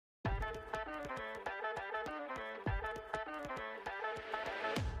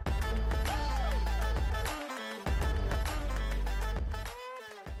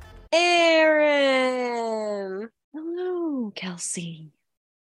Chelsea.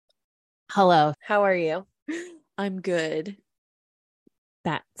 Hello. How are you? I'm good.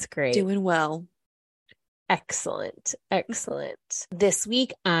 That's great. Doing well. Excellent. Excellent. This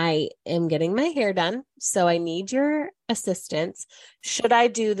week I am getting my hair done, so I need your assistance. Should I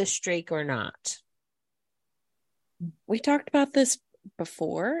do the streak or not? We talked about this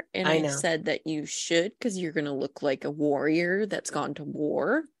before, and I I know. said that you should because you're going to look like a warrior that's gone to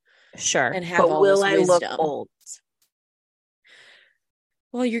war Sure. and have But all will this I look wisdom. old?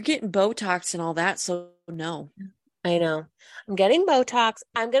 Well, you're getting Botox and all that, so no. I know. I'm getting Botox.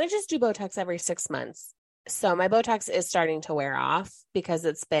 I'm going to just do Botox every 6 months. So my Botox is starting to wear off because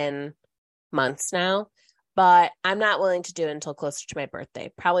it's been months now, but I'm not willing to do it until closer to my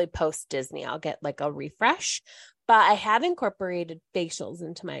birthday. Probably post Disney, I'll get like a refresh. But I have incorporated facials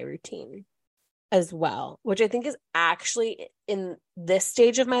into my routine as well, which I think is actually in this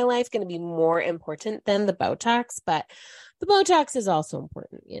stage of my life going to be more important than the Botox. But the Botox is also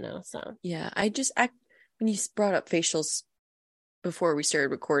important, so. Yeah, when you brought up facials before we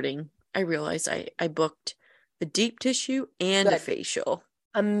started recording, I realized I booked the deep tissue and a Good. facial.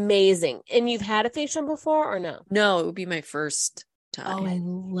 Amazing. And you've had a facial before or no? No, it would be my first time. Oh, I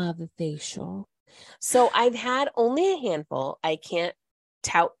love a facial. So I've had only a handful. I can't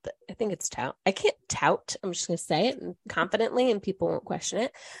tout. I think it's tout. I can't tout. I'm just going to say it confidently and people won't question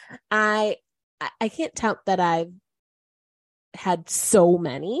it. I can't tout that I've had so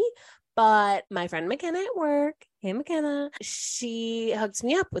many, but my friend McKenna at work, hey McKenna, she hooks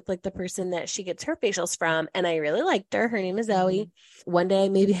me up with like the person that she gets her facials from, and I really liked her. Her name is Zoe. One day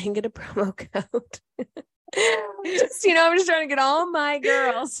maybe I can get a promo code. I'm just trying to get all my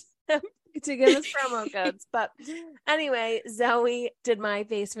girls to give us promo codes. But anyway, Zoe did my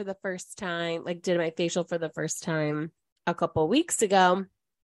face for the first time, did my facial for the first time a couple weeks ago.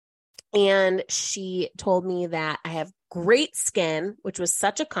 And she told me that I have great skin, which was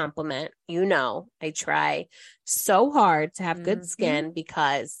such a compliment. I try so hard to have good skin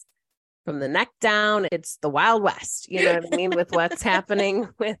because from the neck down, it's the Wild West. You know what I mean? With what's happening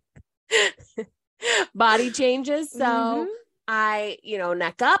with body changes. So I,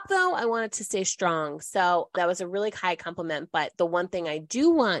 neck up though, I wanted to stay strong. So that was a really high compliment. But the one thing I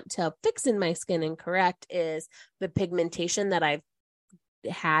do want to fix in my skin and correct is the pigmentation that I've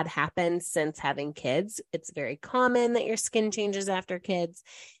had happen since having kids. It's very common that your skin changes after kids.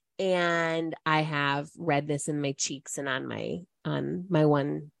 And I have redness in my cheeks and on my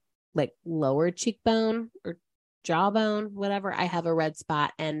one lower cheekbone or jawbone, whatever. I have a red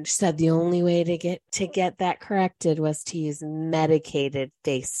spot, and she said the only way to get that corrected was to use medicated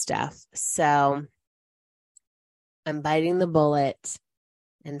face stuff. So I'm biting the bullet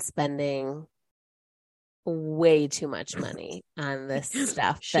and spending way too much money on this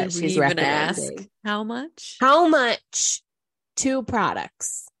stuff that she's recommending. Ask how much? How much? 2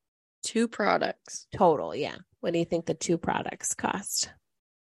 products. 2 products. Total, yeah. What do you think the 2 products cost?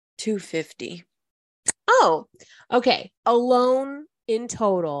 $250. Oh, okay. Alone in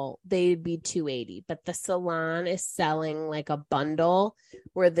total, they'd be $280, but the salon is selling like a bundle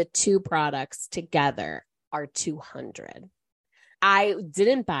where the 2 products together are $200. I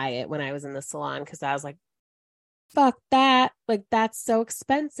didn't buy it when I was in the salon because I was like, fuck that. Like, that's so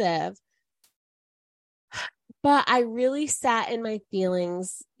expensive. But I really sat in my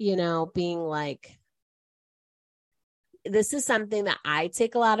feelings, being like, this is something that I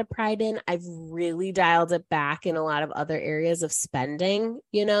take a lot of pride in. I've really dialed it back in a lot of other areas of spending,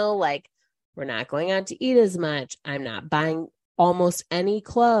 like we're not going out to eat as much. I'm not buying almost any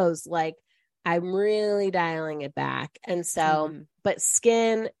clothes. Like I'm really dialing it back. And so, but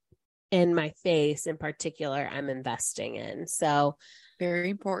skin and my face in particular, I'm investing in. So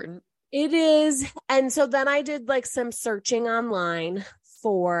very important. It is. And so then I did some searching online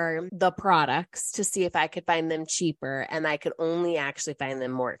for the products to see if I could find them cheaper, and I could only actually find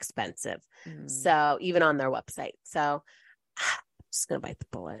them more expensive. So even on their website. So I'm just going to bite the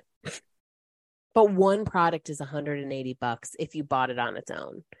bullet. But one product is $180 if you bought it on its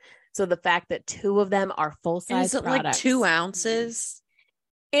own. So the fact that 2 of them are full-size products. Like 2 ounces?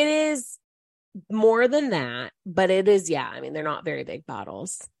 It is more than that, but it is, yeah. I mean, they're not very big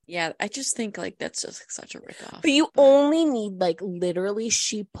bottles. Yeah, I just think that's just such a ripoff. But you only need literally,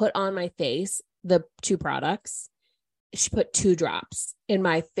 she put on my face the 2 products. She put 2 drops, and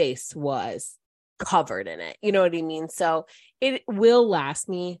my face was covered in it. You know what I mean? So it will last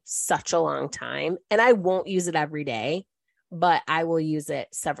me such a long time, and I won't use it every day, but I will use it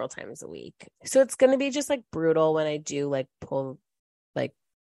several times a week. So it's going to be just brutal when I do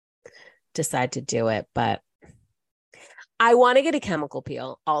decide to do it. But I want to get a chemical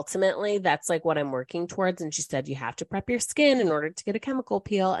peel. Ultimately, that's like what I'm working towards. And she said you have to prep your skin in order to get a chemical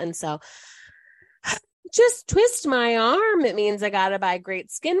peel. And so just twist my arm. It means I got to buy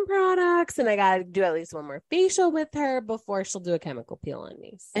great skin products and I got to do at least one more facial with her before she'll do a chemical peel on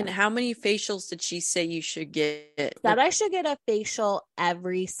me. So. And how many facials did she say you should get? That I should get a facial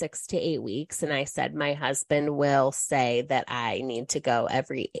every 6 to 8 weeks. And I said my husband will say that I need to go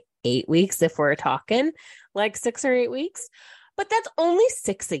every 8 weeks if we're talking like 6 or 8 weeks. But that's only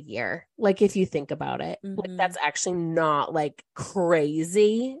 6 a year. Like if you think about it, like that's actually not like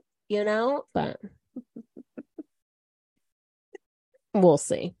crazy, but we'll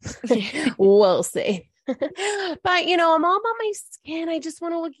see. We'll see. But I'm all about my skin. I just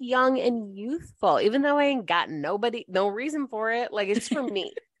want to look young and youthful, even though I ain't got no reason for it. Like it's for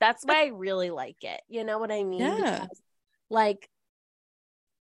me. That's why I really like it. You know what I mean? Yeah. Because, like,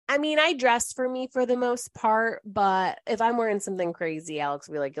 I mean, I dress for me for the most part, but if I'm wearing something crazy, Alex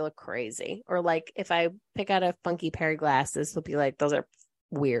will be like, you look crazy. Or like if I pick out a funky pair of glasses, he'll be like, those are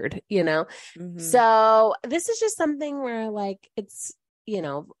weird, So this is just something where like it's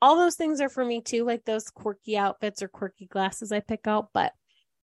all those things are for me too, like those quirky outfits or quirky glasses I pick out, but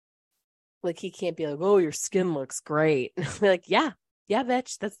like he can't be like, oh, your skin looks great. Be like, yeah,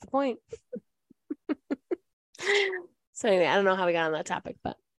 bitch, that's the point. So anyway, I don't know how we got on that topic,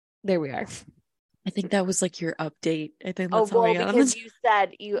 but there we are. I think that was like your update. I think that's how we got because you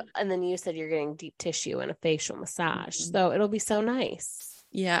said you said you're getting deep tissue and a facial massage, so it'll be so nice.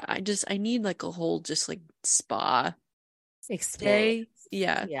 Yeah, I need like a whole just like spa experience.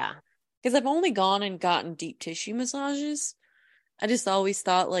 Yeah. Yeah. Because I've only gone and gotten deep tissue massages. I just always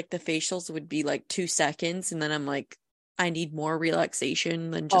thought like the facials would be like 2 seconds, and then I'm like, I need more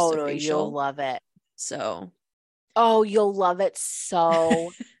relaxation than just a facial. You'll love it. So. Oh, you'll love it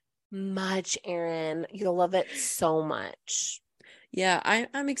so much, Erin. You'll love it so much. Yeah,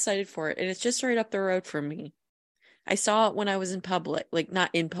 I'm excited for it. And it's just right up the road from me. I saw it when I was in public, like not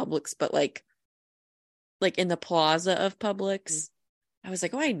in Publix, but like in the plaza of Publix. I was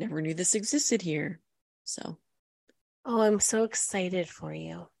like, oh, I never knew this existed here. So. Oh, I'm so excited for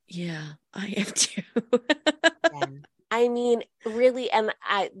you. Yeah, I am too. Yeah. I mean, really, and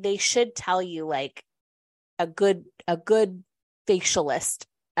they should tell you like a good facialist.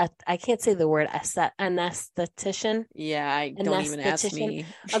 I can't say the word anesthetician. Yeah, don't even ask me.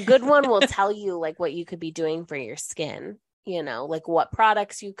 A good one will tell you like what you could be doing for your skin, like what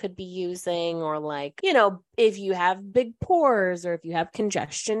products you could be using, or like, if you have big pores, or if you have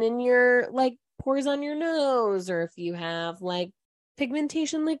congestion in your like pores on your nose, or if you have like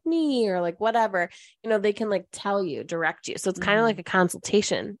pigmentation like me, or like whatever, they can like tell you, direct you. So it's kind of like a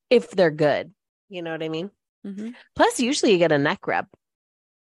consultation if they're good. You know what I mean? Mm-hmm. Plus, usually you get a neck rub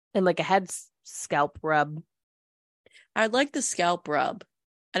and like a head scalp rub. I'd like the scalp rub.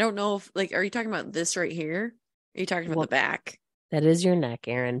 I don't know if like, are you talking about this right here? Are you talking about the back? That is your neck,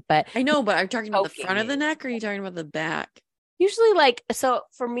 Erin. But I know, but are you talking about the front of the neck, or are you talking about the back? Usually, like, so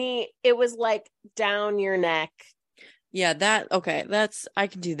for me, it was like down your neck. Yeah, okay. I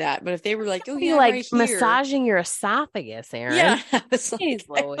can do that. But if they were like, oh yeah, like right here, massaging your esophagus, Erin. Yeah, Jeez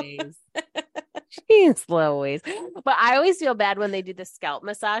Louise. Jeez Louise. But I always feel bad when they do the scalp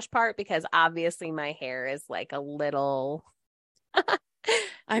massage part, because obviously my hair is like a little.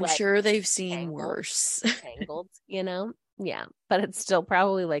 I'm like, sure they've seen worse. Tangled, Yeah, but it's still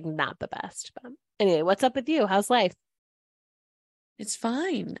probably like not the best. But anyway, what's up with you? How's life? It's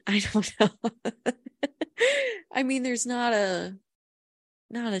fine. I don't know. I mean, there's not a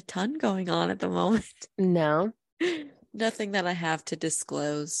ton going on at the moment. No. Nothing that I have to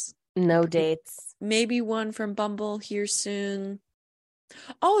disclose. No dates. Maybe one from Bumble here soon.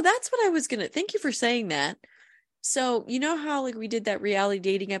 Oh, that's what I was gonna. Thank you for saying that. So, you know how like we did that reality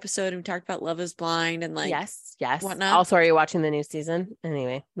dating episode and we talked about Love is Blind and like yes. whatnot? Also, are you watching the new season?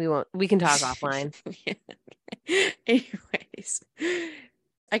 Anyway, we can talk offline. Anyways,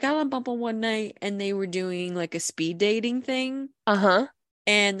 I got on Bumble one night and they were doing like a speed dating thing. Uh-huh.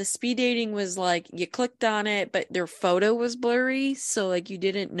 And the speed dating was like you clicked on it, but their photo was blurry, so like you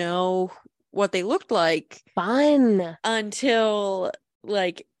didn't know what they looked like. Fun. Until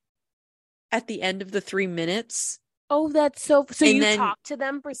like at the end of the 3 minutes. Oh, that's so you talked to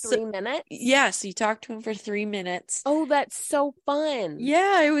them for 3 minutes? Yes, you talked to them for 3 minutes. Oh, that's so fun.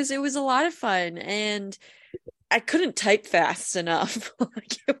 Yeah, it was a lot of fun, and I couldn't type fast enough.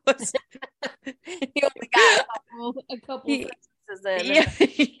 Like it was you only got a couple sentences in.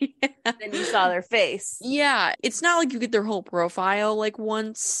 Yeah. Then you saw their face. Yeah, it's not like you get their whole profile like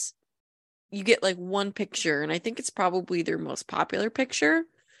once. You get like one picture, and I think it's probably their most popular picture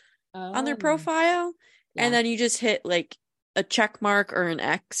on their profile. Yeah. And then you just hit like a check mark or an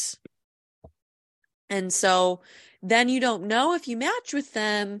X. And so then you don't know if you match with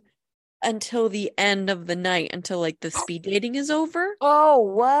them until the end of the night, until like the speed dating is over. Oh,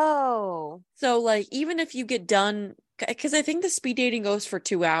 whoa. So like even if you get done, because I think the speed dating goes for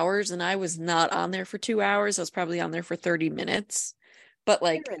 2 hours, and I was not on there for 2 hours. I was probably on there for 30 minutes. But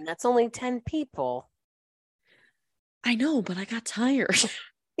like, Aaron, that's only 10 people. I know, but I got tired.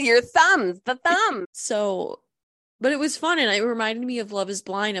 Your thumbs, the thumb. So, but it was fun, and it reminded me of Love is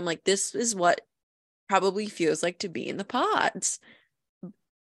Blind. I'm like, this is what probably feels like to be in the pods.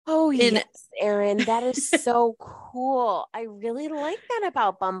 Oh, In yes, Aaron, that is so cool. I really like that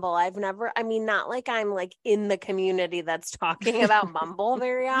about Bumble. I mean, not like I'm like in the community that's talking about Bumble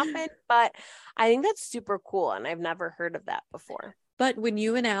very often, but I think that's super cool. And I've never heard of that before. But when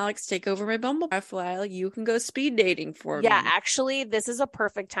you and Alex take over my Bumble profile, you can go speed dating for Yeah, me. actually, this is a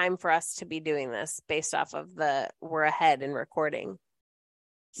perfect time for us to be doing this based off of we're ahead in recording.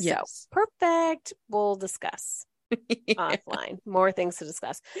 So Yes. perfect. We'll discuss Yeah. offline. More things to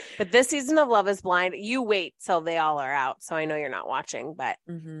discuss. But this season of Love is Blind, you wait till they all are out. So I know you're not watching, but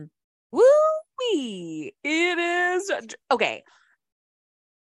Mm-hmm. woo-wee. It is okay.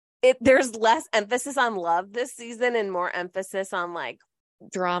 There's less emphasis on love this season and more emphasis on like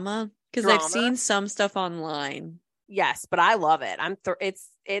Drama. Because I've drama. seen some stuff online. Yes, but I love it.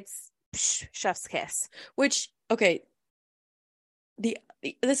 It's chef's kiss. Which, okay,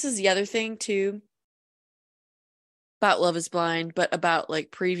 this is the other thing too about Love is Blind, but about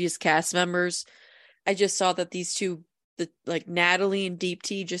like previous cast members. I just saw that these two, like Natalie and Deep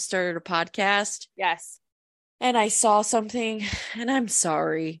T, just started a podcast. Yes. And I saw something, and I'm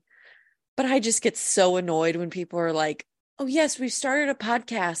sorry, but I just get so annoyed when people are like, oh, yes, we've started a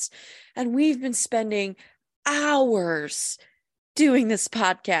podcast and we've been spending hours doing this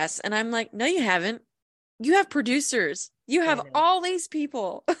podcast. And I'm like, no, you haven't. You have producers. You I have know. all these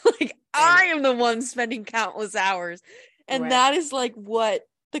people. Like, I I know. am the one spending countless hours. And Right. that is like what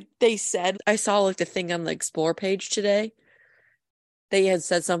they said. I saw like the thing on the Explore page today. They had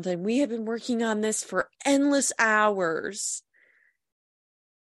said something. We have been working on this for endless hours.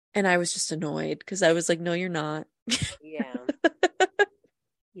 And I was just annoyed because I was like, no, you're not. Yeah.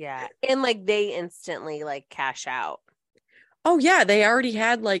 Yeah. And like they instantly like cash out. Oh, yeah. They only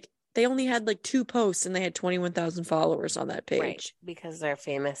had like 2 posts and they had 21,000 followers on that Right. page. Because they're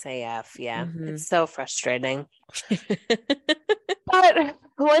famous AF. Yeah. Hmm. It's so frustrating. But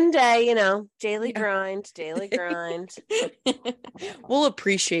one day, daily Yeah. grind, daily grind. We'll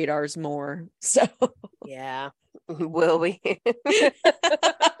appreciate ours more. So Yeah. Will we?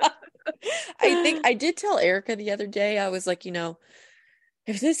 I think I did tell Erica the other day, I was like,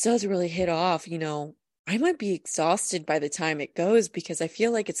 if this does really hit off, I might be exhausted by the time it goes because I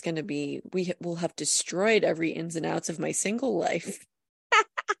feel like it's going to be, we will have destroyed every ins and outs of my single life.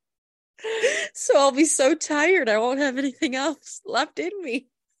 So I'll be so tired. I won't have anything else left in me.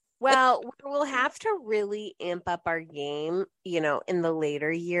 Well, we'll have to really amp up our game, in the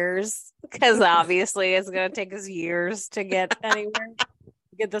later years, because obviously it's going to take us years to get anywhere,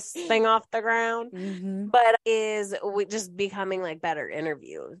 get this thing off the ground. Mm-hmm. But is we just becoming like better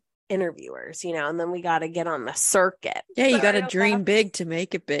interviewers, and then we got to get on the circuit. Yeah, you got to Sorry, dream big to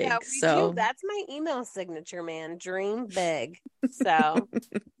make it yeah, big. we do. So That's my email signature, man. Dream big. So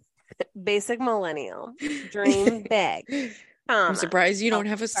basic millennial, dream big, I'm comma. surprised you Oh, don't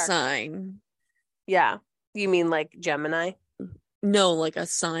have a sorry. sign. Yeah. You mean like Gemini? No, like a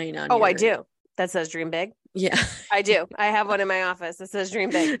sign on Oh, I your, do. That says dream big. yeah. I do. I have one in my office that says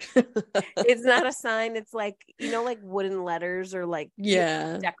dream big. It's not a sign. It's like, like wooden letters or like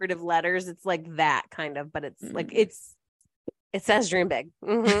Yeah. decorative letters. It's like that kind of, but it's like, Mm. it says dream big.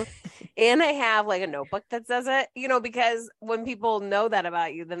 Mm-hmm. And I have like a notebook that says it, because when people know that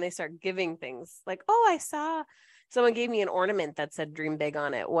about you, then they start giving things like, oh, I saw someone gave me an ornament that said dream big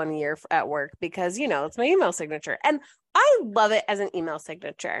on it one year at work because, it's my email signature. And I love it as an email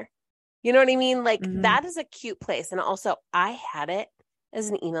signature. You know what I mean? Like Mhm. that is a cute place. And also, I had it as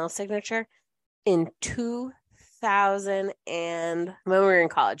an email signature in 2000 and when we were in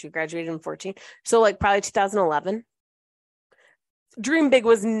college. We graduated in 14. So like probably 2011. Dream big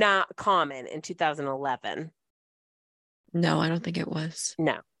was not common in 2011. No, I don't think it was.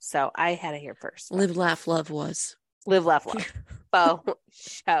 No. So I had it here first. Live, laugh, love was. Live, laugh, love. Faux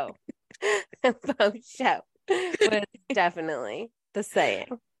show. Faux show was definitely the saying.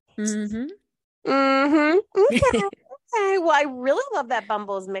 Mm-hmm. Mm-hmm. Okay. Okay. Well, I really love that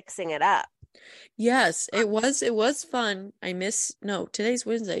Bumble is mixing it up. Yes, it was fun. No, today's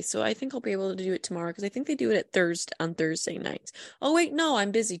Wednesday, so I think I'll be able to do it tomorrow because I think they do it at Thursday on Thursday nights. Oh wait, no,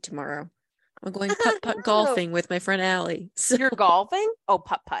 I'm busy tomorrow. I'm going putt-putt golfing with my friend Allie. So, You're golfing? Oh,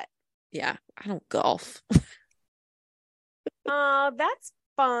 putt-putt. yeah, I don't golf. Oh, that's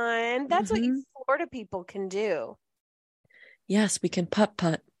fun. That's what you Hmm. Florida people can do Yes, we can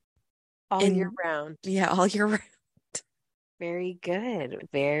putt-putt. all year And round. yeah, all year round. Very good.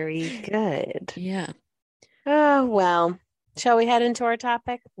 Very good. Yeah, Oh, well. Shall we head into our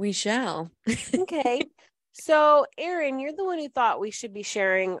topic? we shall. Okay. So, Erin, you're the one who thought we should be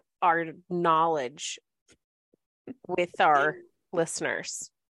sharing our knowledge with our listeners,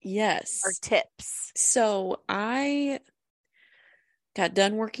 our Yes. tips. So I got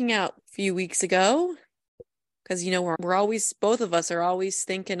done working out a few weeks ago because we're always both of us are always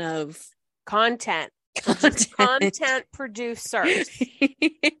thinking of Content. We're just content. content producers.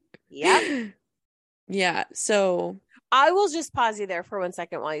 Yep. Yeah. So, I will just pause you there for 1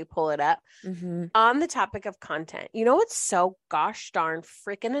 second while you pull it up. mhm. On the topic of content, you know what's so gosh darn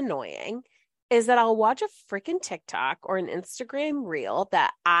freaking annoying is that I'll watch a freaking TikTok or an Instagram reel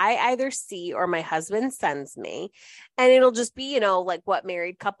that I either see or my husband sends me, and it'll just be, like what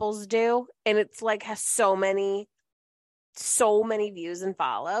married couples do. And it's like has so many views and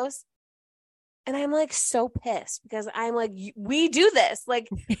follows. And I'm like so pissed because I'm like, we do this. Like,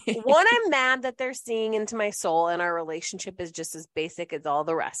 one, I'm mad that they're seeing into my soul and our relationship is just as basic as all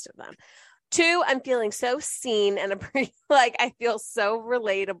the rest of them. Two, I'm feeling so seen and like I feel so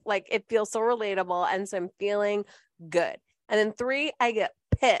relatable. Like it feels so relatable. And so I'm feeling good. And then three, I get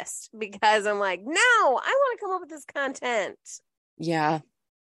pissed because I'm like, no, I want to come up with this content. Yeah,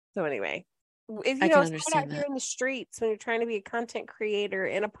 So anyway, if I can it's hard out understand here that. in the streets when you're trying to be a content creator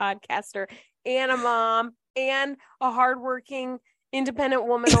and a podcaster and a mom and a hardworking independent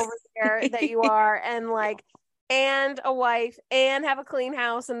woman over there that you are, and like, and a wife and have a clean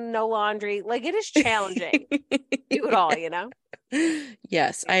house and no laundry. Like it is challenging. Do it all,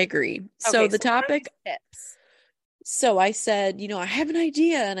 Yes, I agree. So Okay, the so what are topic, these tips? so I said, I have an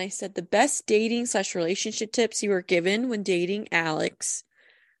idea, and I said the best dating/relationship tips you were given when dating Alex,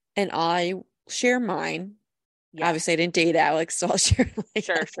 and I share mine. Yes. Obviously, I didn't date Alex, so I'll share mine.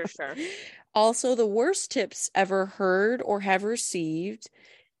 Sure. Also, the worst tips ever heard or have received.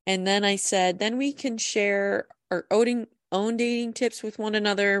 And then I said, then we can share our own dating tips with one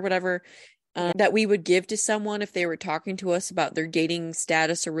another, whatever, Yeah. that we would give to someone if they were talking to us about their dating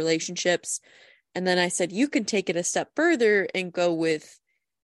status or relationships. And then I said, you can take it a step further and go with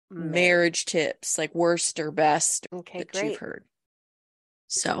marriage tips, like worst or best Okay, that you've great. heard.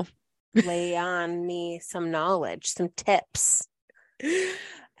 So Lay on me some knowledge, some tips.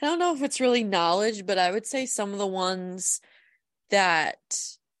 I don't know if it's really knowledge, but I would say some of the ones that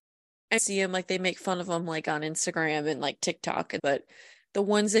I see them, like they make fun of them like on Instagram and like TikTok, but the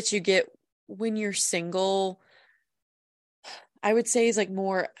ones that you get when you're single, I would say is like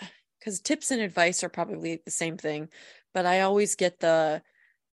more because tips and advice are probably the same thing, but I always get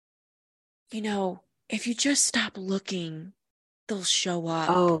if you just stop looking, they'll show up.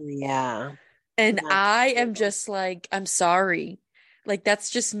 Oh, yeah. And That's I am true. just like, I'm sorry. Like, that's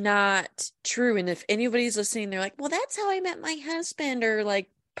just not true. And if anybody's listening, they're like, well, that's how I met my husband or like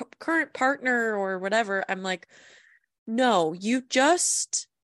current partner or whatever. I'm like, no, you just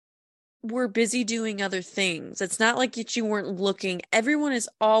were busy doing other things. It's not like you weren't looking. Everyone is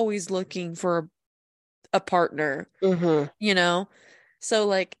always looking for a partner, Mm-hmm. you know? So,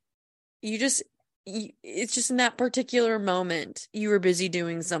 like, you just, it's just in that particular moment, you were busy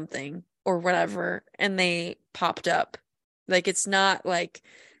doing something or whatever, and they popped up. Like, it's not like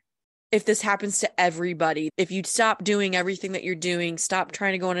if this happens to everybody, if you stop doing everything that you're doing, stop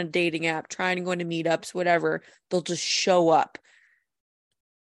trying to go on a dating app, trying to go into meetups, whatever, they'll just show up.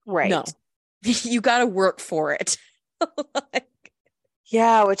 No, Right. you got to work for it. Like,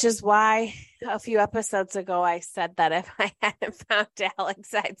 Yeah, which is why a few episodes ago I said that if I hadn't found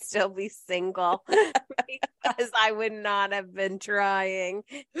Alex, I'd still be single because I would not have been trying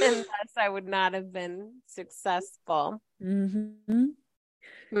and thus I would not have been successful. mhm.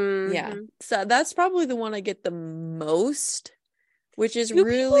 Yeah. Mm-hmm. So that's probably the one I get the most, which is Do people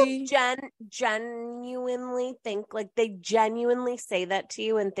really, genuinely think like they genuinely say that to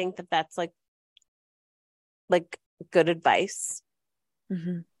you and think that that's like good advice?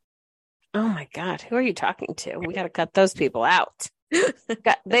 Mhm. Oh my God, who are you talking to? We got to cut those people out.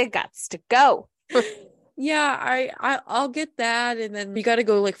 They got to go. Yeah, I'll get that, and then you got to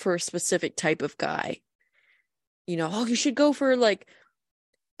go like for a specific type of guy. Oh, you should go for like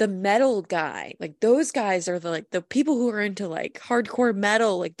the metal guy. Like those guys are the people who are into like hardcore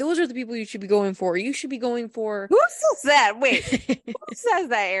metal. Like those are the people you should be going for. You should be going for Who says that? Wait, who says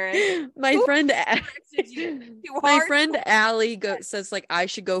that, Erin? my Who friend directed you too my hard? friend Allie says like I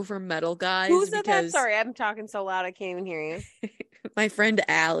should go for metal Who guys said that? because Sorry, I'm talking so loud I can't even hear you. my friend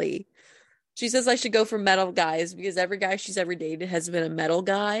Allie. She says I should go for metal guys because every guy she's ever dated has been a metal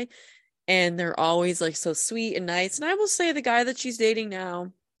guy and they're always like so sweet and nice. And I will say the guy that she's dating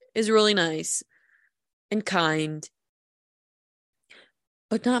now is really nice and kind,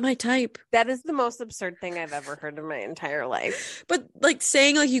 but not my type. That is the most absurd thing I've ever heard in my entire life. But like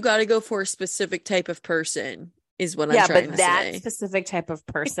saying like you got to go for a specific type of person is what I'm trying but to that say. specific type of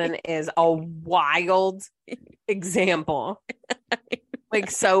person is a wild example.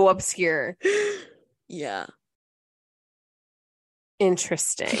 Like so obscure. Yeah.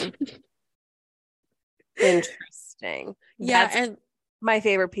 Interesting. Interesting. Yeah, That's and my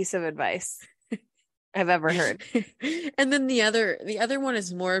favorite piece of advice I've ever heard. and then the other one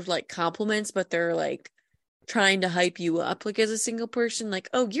is more of like compliments, but they're like trying to hype you up like as a single person, like,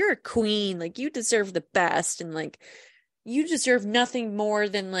 oh, you're a queen, like you deserve the best, and like you deserve nothing more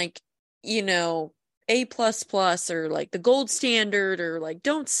than like, A plus plus or like the gold standard or like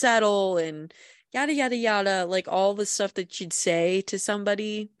don't settle and yada yada yada, like all the stuff that you'd say to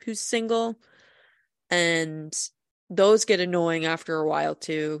somebody who's single. And those get annoying after a while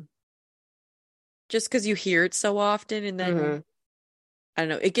too. Just because you hear it so often and then I don't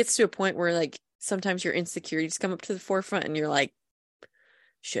know, it gets to a point where like sometimes your insecurities come up to the forefront and you're like,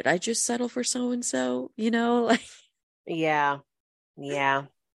 should I just settle for so and so? Like Yeah. Yeah.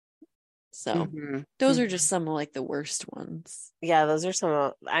 so those are just some of like the worst ones. Yeah, those are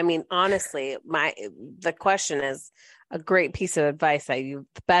some. I mean, honestly, the question is a great piece of advice the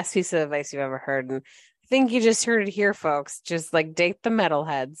best piece of advice you've ever heard, and I think you just heard it here, folks. Just like date the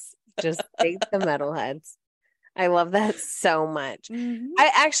metalheads. Just date the metalheads. I love that so much.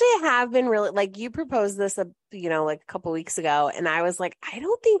 I actually have been really like you proposed this, like a couple weeks ago, and I was like, I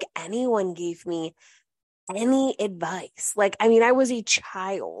don't think anyone gave me any advice. Like, I mean, I was a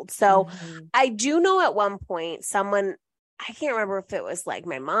child. So I do know at one point someone, I can't remember if it was like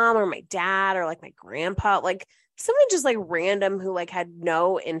my mom or my dad or like my grandpa, like someone just like random who like had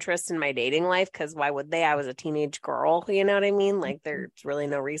no interest in my dating life. Cause why would they? I was a teenage girl. You know what I mean? Like there's really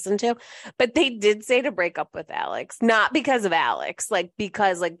no reason to, but they did say to break up with Alex, not because of Alex, like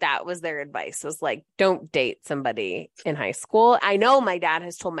because like that was their advice was like, don't date somebody in high school. I know my dad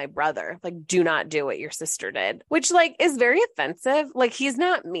has told my brother, like, do not do what your sister did, which like is very offensive. Like he's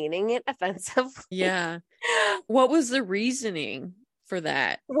not meaning it offensive. Yeah. What was the reasoning for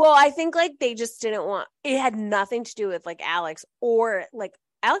that? Well, I think like they just didn't want it had nothing to do with like Alex or like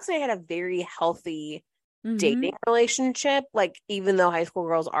Alex and I had a very healthy dating relationship, like even though high school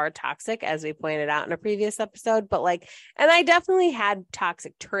girls are toxic, as we pointed out in a previous episode, but like, and I definitely had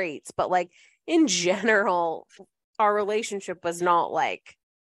toxic traits, but like in general, our relationship was not like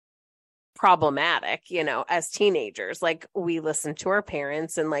problematic, as teenagers. Like we listened to our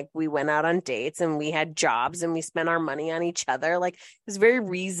parents and like we went out on dates and we had jobs and we spent our money on each other. Like it was very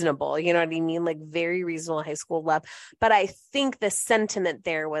reasonable, you know what I mean? Like very reasonable high school love. But I think the sentiment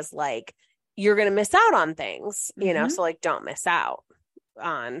there was like, you're going to miss out on things, so like don't miss out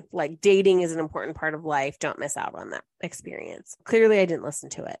on like dating is an important part of life. Don't miss out on that experience. Clearly I didn't listen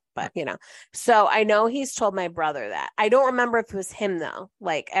to it, but so I know he's told my brother that. I don't remember if it was him though.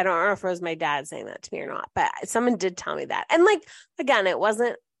 Like I don't know if it was my dad saying that to me or not, but someone did tell me that. And like again, it was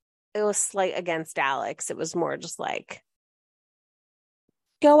slight against Alex. It was more just like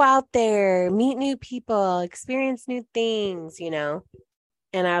go out there, meet new people, experience new things,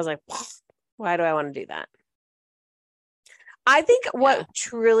 And I was like, why do I want to do that? I think what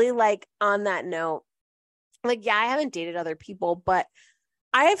truly like on that note, like, yeah, I haven't dated other people, but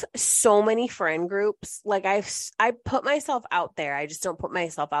I have so many friend groups. Like I put myself out there. I just don't put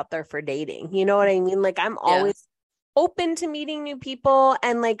myself out there for dating. You know what I mean? Like I'm always open to meeting new people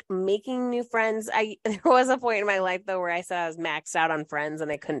and like making new friends. There was a point in my life though where I said I was maxed out on friends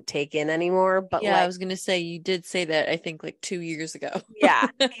and I couldn't take in anymore. But I was gonna say you did say that I think like 2 years ago.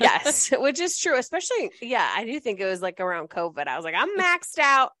 Yes, which is true. Especially, I do think it was like around COVID. I was like, I'm maxed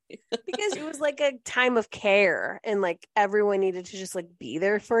out because it was like a time of care and like everyone needed to just like be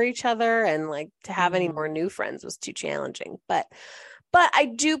there for each other and like to have any more new friends was too challenging. But I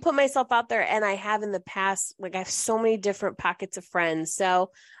do put myself out there and I have in the past, like I have so many different pockets of friends.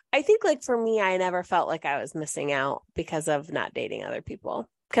 So I think like for me, I never felt like I was missing out because of not dating other people.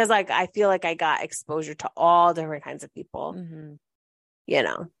 Because like I feel like I got exposure to all different kinds of people,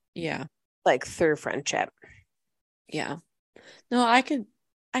 Yeah. like through friendship. Yeah. No, I could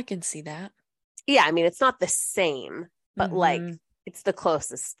I can see that. Yeah, I mean, it's not the same, but like Mm-hmm. it's the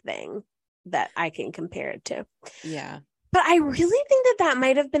closest thing that I can compare it to. Yeah. But I really think that that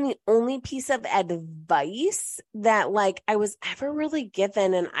might have been the only piece of advice that like I was ever really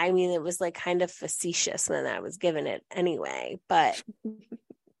given. And I mean, it was like kind of facetious when I was given it anyway. But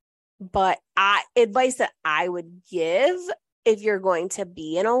I advice that I would give if you're going to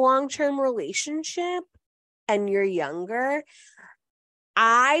be in a long-term relationship and you're younger,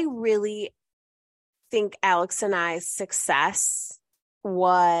 I really think Alex and I's success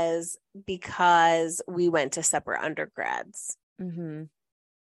was because we went to separate undergrads. Mm-hmm.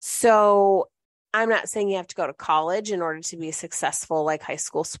 So I'm not saying you have to go to college in order to be successful, like high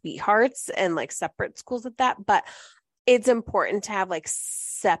school sweethearts and like separate schools at that, but it's important to have like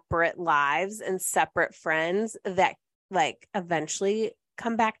separate lives and separate friends that like eventually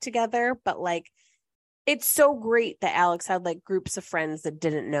come back together. But like, it's so great that Alex had like groups of friends that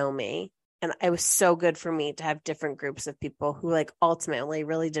didn't know me. And it was so good for me to have different groups of people who like ultimately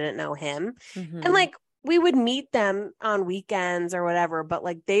really didn't know him. And Mm-hmm. like we would meet them on weekends or whatever, but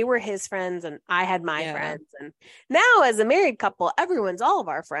like they were his friends and I had my Yeah. friends. And now as a married couple, everyone's all of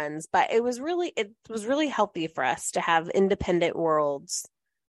our friends. But it was really healthy for us to have independent worlds.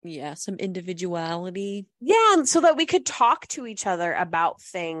 Yeah. Some individuality. Yeah, so that we could talk to each other about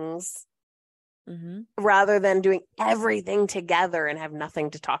things Mm-hmm. rather than doing everything together and have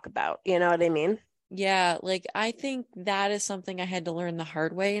nothing to talk about. You know what I mean? Yeah, like I think that is something I had to learn the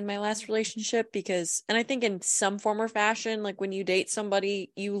hard way in my last relationship because, and I think in some form or fashion, like when you date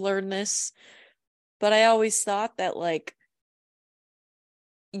somebody, you learn this. But I always thought that like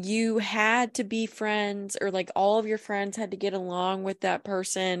you had to be friends or like all of your friends had to get along with that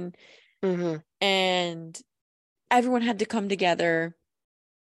person Mm-hmm. and everyone had to come together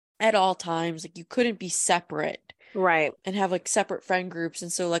at all times. Like you couldn't be separate Right. and have like separate friend groups.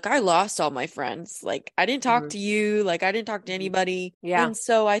 And so like I lost all my friends. Like I didn't talk Mm-hmm. to you, like I didn't talk to anybody. Yeah. And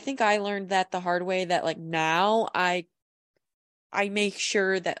so I think I learned that the hard way that like now I make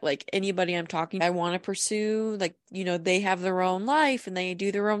sure that like anybody I'm talking to, I want to pursue, like, you know, they have their own life and they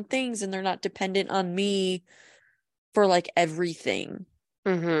do their own things and they're not dependent on me for like everything.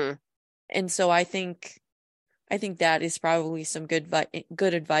 Mm-hmm. And so I think that is probably some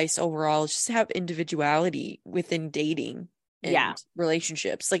good advice overall, is just have individuality within dating Yeah, and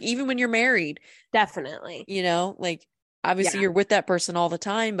relationships. Like even when you're married, definitely. you know, like obviously Yeah. you're with that person all the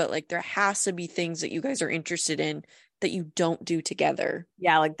time, but like there has to be things that you guys are interested in that you don't do together.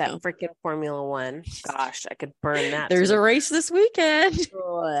 Yeah, like You that know? freaking Formula One. Gosh, I could burn that to There's a the race this weekend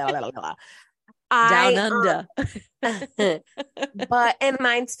down I under. but and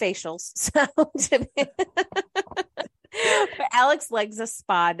mine's facials. So but Alex likes a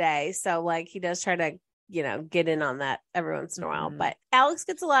spa day. So like he does try to, get in on that every once in a while. Mhm. But Alex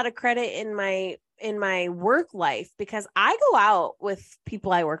gets a lot of credit in my work life because I go out with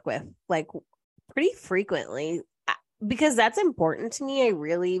people I work with like pretty frequently because that's important to me. I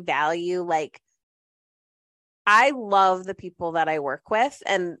really value like I love the people that I work with.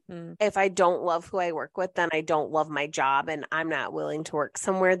 And Mm. if I don't love who I work with, then I don't love my job. And I'm not willing to work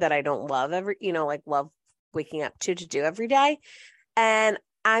somewhere that I don't love like love waking up to do every day. And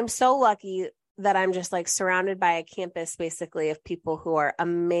I'm so lucky that I'm just like surrounded by a campus basically of people who are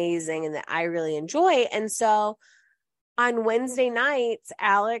amazing and that I really enjoy. And so on Wednesday nights,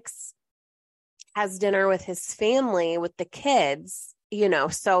 Alex has dinner with his family with the kids,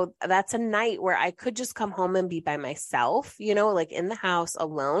 so that's a night where I could just come home and be by myself, like in the house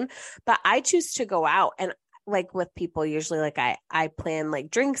alone, but I choose to go out and like with people usually like I plan like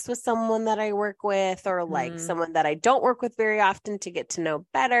drinks with someone that I work with or like Mm. someone that I don't work with very often to get to know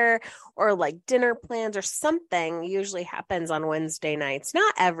better or like dinner plans or something usually happens on Wednesday nights,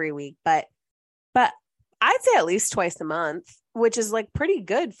 not every week, but I'd say at least twice a month, which is like pretty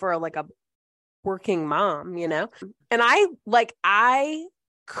good for like a working mom. And I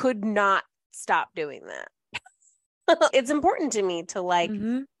could not stop doing that. It's important to me to like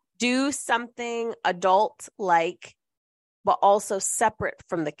Hmm. do something adult like, but also separate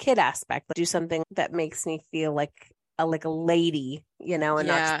from the kid aspect. Do something that makes me feel like a lady, and not just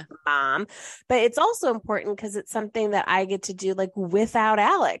Yeah. a mom. But it's also important because it's something that I get to do like without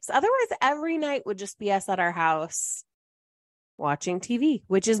Alex. Otherwise, every night would just be us at our house watching TV,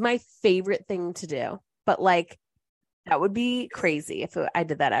 which is my favorite thing to do. But like that would be crazy if I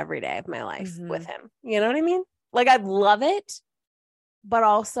did that every day of my life with Hmm. him. You know what I mean? Like I'd love it, but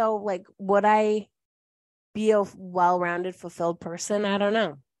also like would I be a well-rounded, fulfilled person? I don't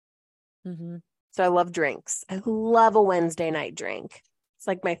know. Hmm. So I love drinks. I love a Wednesday night drink. It's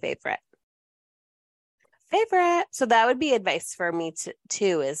like my favorite. favorite. So that would be advice for me to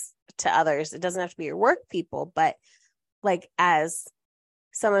too, is to others. It doesn't have to be your work people, but like as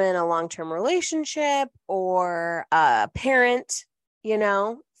someone in a long-term relationship or a parent,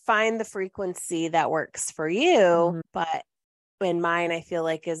 find the frequency that works for you. Mm-hmm. But in mine, I feel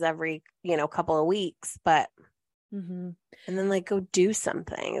like is every, couple of weeks, but Mm-hmm. and then like go do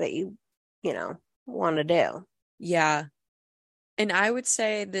something that you want to do. Yeah. And I would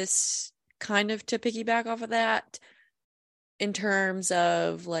say this kind of to piggyback off of that in terms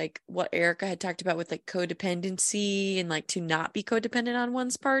of like what Erica had talked about with like codependency and like to not be codependent on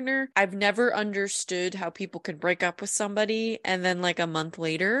one's partner. I've never understood how people could break up with somebody and then like a month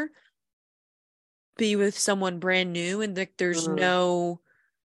later be with someone brand new and like Mm-hmm.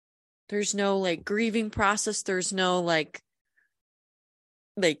 there's no like grieving process, there's no like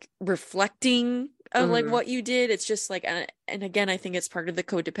reflecting of like Mm-hmm. what you did. It's just like and again, I think it's part of the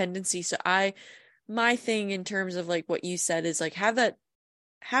codependency. So my thing in terms of like what you said is like have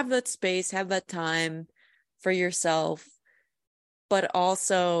that space, have that time for yourself, but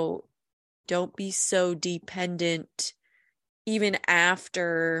also don't be so dependent even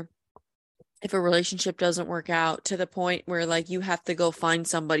after if a relationship doesn't work out to the point where like you have to go find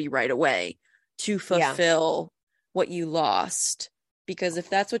somebody right away to Yeah. fulfill what you lost. Because if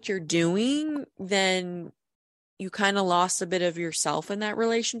that's what you're doing, then you kind of lost a bit of yourself in that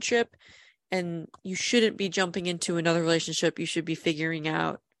relationship and you shouldn't be jumping into another relationship. You should be figuring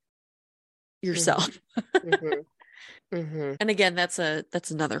out Mm-hmm. yourself. Mm-hmm. Mm-hmm. And again, that's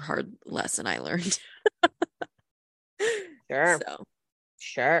another hard lesson I learned. Sure. So,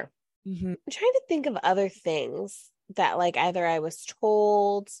 Sure. mhm. I'm trying to think of other things that like either I was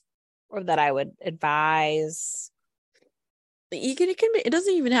told or that I would advise. It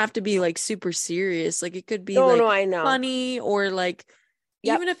doesn't even have to be like super serious. Like it could be Oh no, like I know. funny or like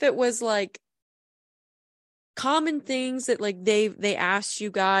Yep. even if it was like common things that like they asked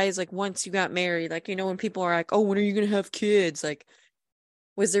you guys like once you got married, like when people are like, "Oh, when are you gonna have kids?" Like,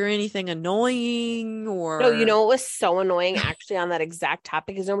 was there anything annoying No, or what was so annoying actually on that exact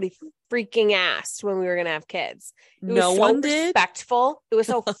topic is nobody freaking asked when we were gonna have kids. It was no so one did? respectful. It was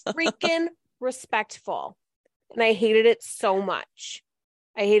so freaking respectful. And I hated it so much.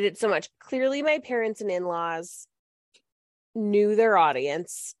 I hated it so much. Clearly, my parents and in-laws knew their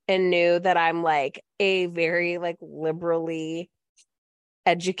audience and knew that I'm like a very like liberally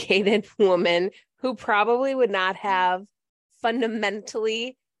educated woman who probably would not have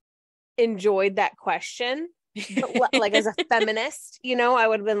fundamentally enjoyed that question. But like as a feminist, I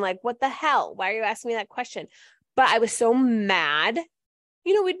would have been like, what the hell? Why are you asking me that question? But I was so mad.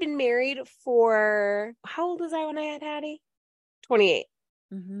 We'd been married for how old was I when I had Hattie? 28.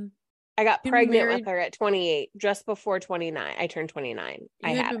 Mm-hmm. I got You've been pregnant with married, her at 28, just before 29. I turned 29. I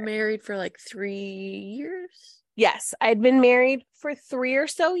you had had been her. married for like 3 years? Yes, I'd been married for 3 or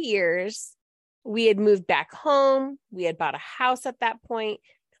so years. We had moved back home. We had bought a house at that point.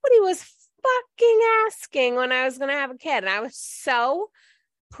 Nobody was fucking asking when I was going to have a kid. And I was so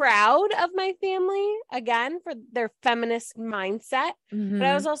proud of my family again for their feminist mindset. But I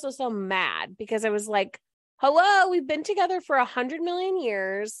Mm-hmm. was also so mad because I was like, hello, we've been together for 100 million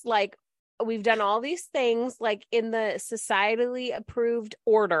years. Like, we've done all these things like in the societally approved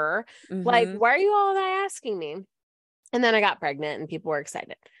order. Like, Mm-hmm. why are you all not asking me? And then I got pregnant and people were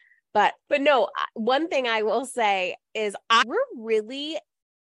excited. But no, one thing I will say is we're really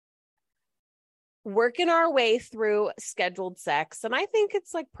working our way through scheduled sex, and I think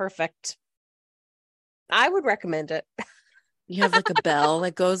it's like perfect. I would recommend it. You have like a bell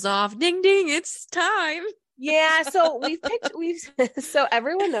that goes off. Ding ding, it's time. Yeah, so we've so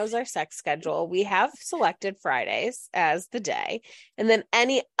everyone knows our sex schedule. We have selected Fridays as the day, and then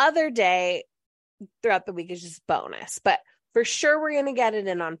any other day throughout the week is just bonus. But for sure, we're going to get it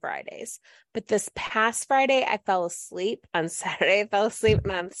in on Fridays. But this past Friday, I fell asleep. On Saturday, I fell asleep.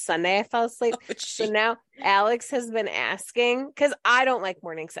 And on Sunday, I fell asleep. Oh, So now Alex has been asking, because I don't like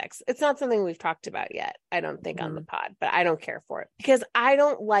morning sex. It's not something we've talked about yet, I don't think, on the Mhm. pod, but I don't care for it because I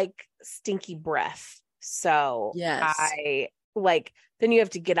don't like stinky breath. So Yes. I like, then you have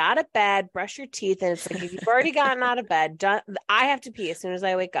to get out of bed, brush your teeth. And it's like, if you've already gotten out of bed, done, I have to pee as soon as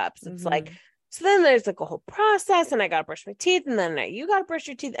I wake up. So it's like, Hmm. so then there's like a whole process, and I gotta brush my teeth, and then you gotta brush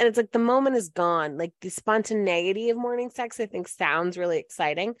your teeth, and it's like the moment is gone. Like the spontaneity of morning sex, I think sounds really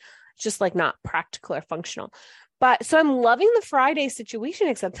exciting. It's just like not practical or functional. But so I'm loving the Friday situation,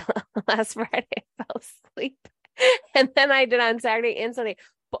 except last Friday I fell asleep. And then I did on Saturday and Sunday.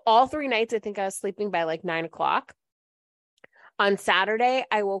 But all 3 nights, I think I was sleeping by like 9 o'clock. On Saturday,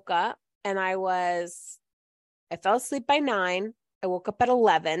 I woke up and I fell asleep by 9. I woke up at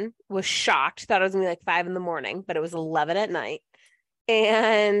 11, was shocked, thought it was gonna be like 5 in the morning, but it was 11 at night,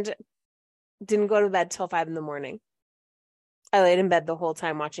 and didn't go to bed till 5 in the morning. I laid in bed the whole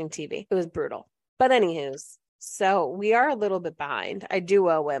time watching TV. It was brutal. But anywho's, so we are a little bit behind. I do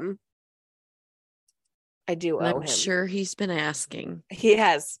owe him. I do And owe I'm him. sure he's been asking. He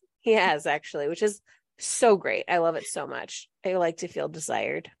has. He has actually, which is so great. I love it so much. I like to feel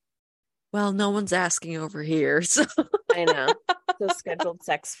desired. Well, no one's asking over here, so I know. So scheduled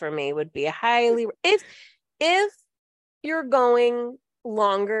sex for me would be a highly if you're going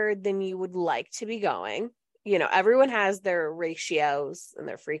longer than you would like to be going, you know, everyone has their ratios and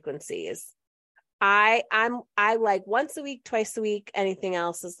their frequencies. I like once a week, twice a week. Anything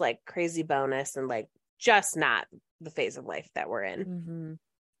else is like crazy bonus and like just not the phase of life that we're in. Mm-hmm.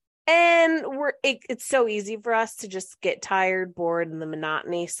 And it's so easy for us to just get tired, bored, and the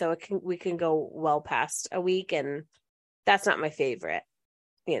monotony. So we can go well past a week, and that's not my favorite,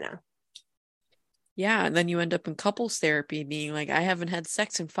 you know. Yeah, and then you end up in couples therapy being like, I haven't had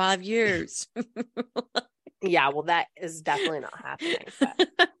sex in 5 years. Yeah, well, that is definitely not happening.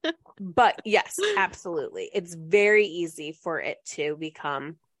 But yes, absolutely. It's very easy for it to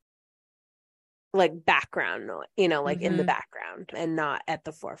become like background noise, you know, like in the background and not at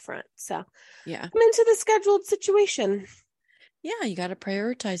the forefront. So yeah, I'm into the scheduled situation. Yeah, you got to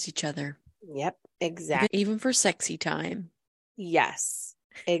prioritize each other. Yep, exactly. Even for sexy time. Yes,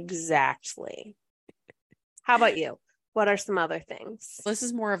 exactly. How about you? What are some other things? This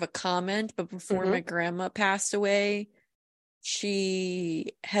is more of a comment, but before my grandma passed away,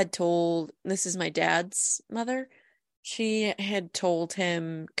 she had told, this is my dad's mother, she had told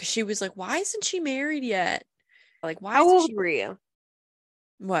him, because she was like, why isn't she married yet? Like, why How isn't old she? were you?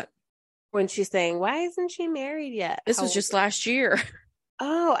 What? When she's saying, why isn't she married yet? This was just last year.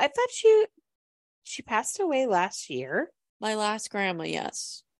 Oh, I thought she passed away last year. My last grandma,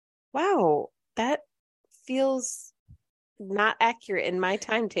 yes. Wow, that feels not accurate in my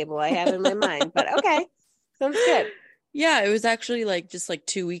timetable I have in my mind, but okay. Sounds good. Yeah, it was actually like just like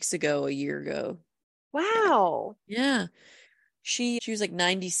 2 weeks ago, a year ago. Wow. Yeah. She was like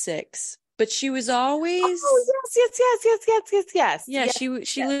 96, but she was always Oh, yes. yeah, Yes,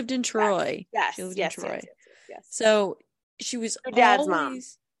 she lived in Troy. yes, She lived in yes, Troy. yes. So she was Your dad's mom.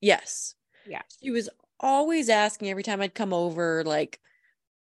 always yes. Yeah. She was always asking every time I'd come over, like,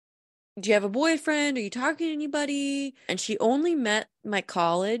 do you have a boyfriend? Are you talking to anybody? And she only met my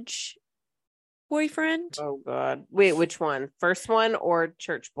college boyfriend, Oh God. Wait, which one? First one or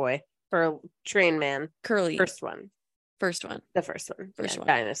church boy? For train man? Curly. First one. First one. The first one. First Yeah, one.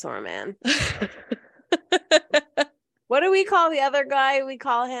 Dinosaur man. What do we call the other guy? We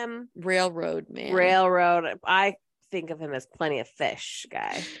call him Railroad man. Railroad. I think of him as plenty of fish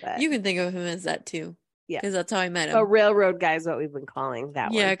guy. But you can think of him as that too. Yeah. Because that's how I met him. A railroad guy is what we've been calling that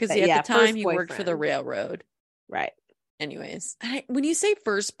one. Yeah, because at the time he worked for the railroad. Right. Anyways, when you say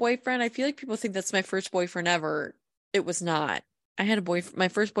first boyfriend, I feel like people think that's my first boyfriend ever. It was not. I had a boyfriend. My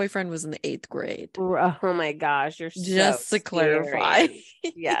first boyfriend was in the 8th grade. Oh my gosh, you're just so to clarify.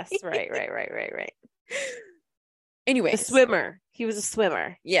 Yes, right. Anyways, the swimmer. He was a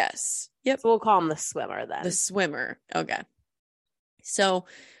swimmer. Yes. Yep. So we'll call him the swimmer then. The swimmer. Okay. So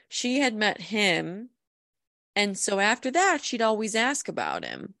she had met him, and so after that, she'd always ask about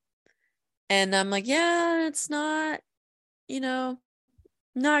him, and I'm like, yeah, it's not,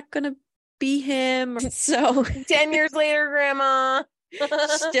 not gonna be him. So 10 years later, Grandma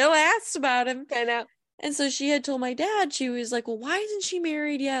still asked about him. I know. And so she had told my dad, she was like, well, why isn't she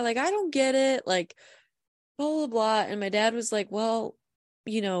married yet? Like, I don't get it. Like, blah, blah, blah. And my dad was like, well,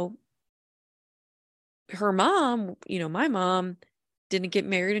 her mom, my mom didn't get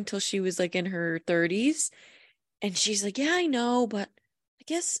married until she was like in her 30s. And she's like, yeah, I know, but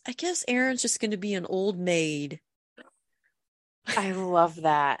I guess Erin's just going to be an old maid. I love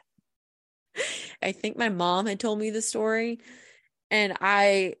that. I think my mom had told me the story. And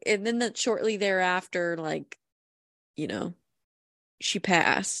then that shortly thereafter, like, she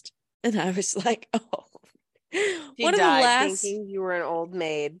passed. And I was like, oh. She died thinking you were an old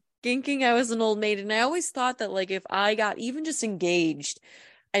maid. Thinking I was an old maid. And I always thought that, like, if I got even just engaged,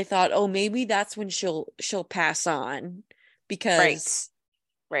 I thought, oh, maybe that's when she'll pass on. Because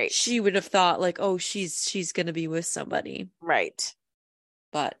right. She would have thought, like, oh, she's gonna be with somebody. Right.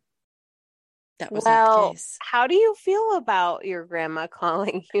 But that was not the case. How do you feel about your grandma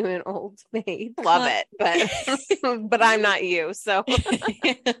calling you an old maid? Love it, but but I'm not you, so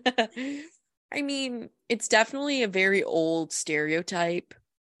I mean, it's definitely a very old stereotype.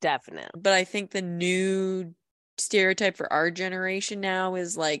 Definitely. But I think the new stereotype for our generation now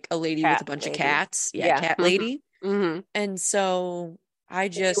is like a lady with a bunch of cats. Yeah, cat lady. Mm-hmm. And so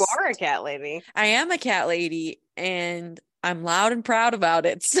You are a cat lady. I am a cat lady and I'm loud and proud about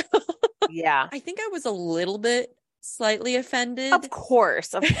it. So Yeah. I think I was a little bit slightly Of offended.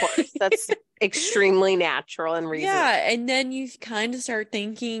 course, of course. That's extremely natural and reasonable. Yeah, and then you kind of start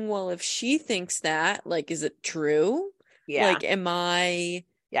thinking, well, if she thinks that, like, is it true? Yeah. Like, am I,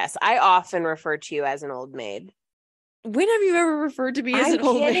 Yes, I often refer to you as an old maid. when have you ever referred to me as I'm an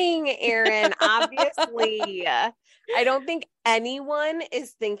old man? kidding, Erin. Obviously, I don't think anyone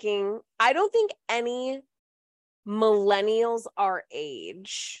is thinking, I don't think any millennials our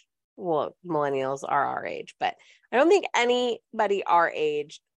age, well, millennials are our age, but I don't think anybody our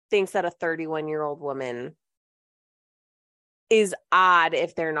age thinks that a 31-year-old woman is odd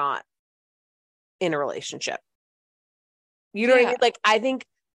if they're not in a relationship. You know what I Yeah. mean? Like, I think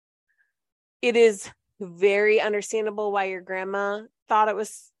it is very understandable why your grandma thought it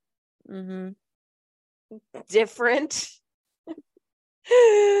was Mm-hmm. different.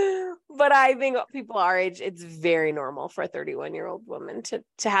 But I think people our age, it's very normal for a 31-year-old woman to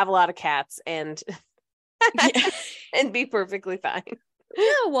have a lot of cats and Yeah. and be perfectly fine.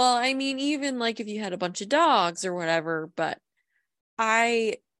 Yeah, well, I mean, even like if you had a bunch of dogs or whatever, but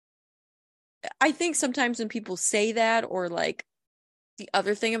I I think sometimes when people say that or like the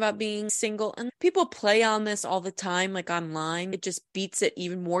other thing about being single, and people play on this all the time, like online, it just beats it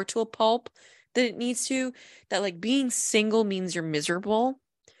even more to a pulp than it needs to, that like being single means you're miserable.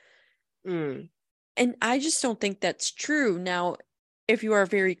 Mm, And I just don't think that's true. Now, if you are a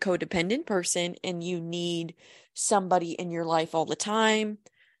very codependent person and you need somebody in your life all the time,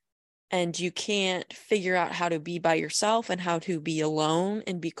 and you can't figure out how to be by yourself and how to be alone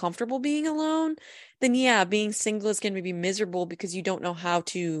and be comfortable being alone, then yeah, being single is going to be miserable because you don't know how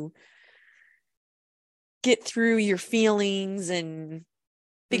to get through your feelings and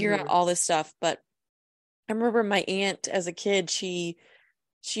figure out mm-hmm. all this stuff. But I remember my aunt as a kid, she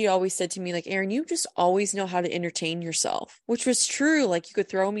always said to me like, Erin, you just always know how to entertain yourself, which was true. Like you could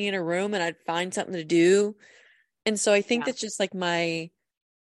throw me in a room and I'd find something to do. And so I think Yeah. that's just like my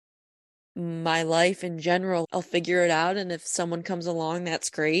life in general. I'll figure it out, and if someone comes along, that's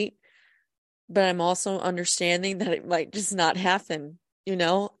great. But I'm also understanding that it might just not happen, you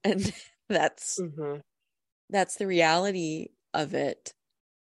know? And that's Mm-hmm. that's the reality of it.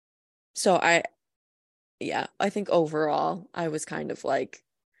 So yeah, I think overall I was kind of like,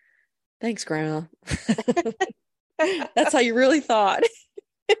 thanks, Grandma. That's how you really thought.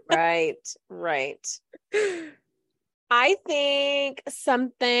 Right, right. I think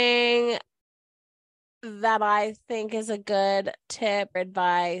something that I think is a good tip,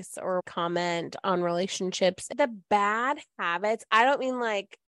 advice, or comment on relationships. The bad habits, I don't mean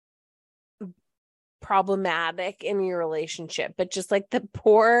like problematic in your relationship, but just like the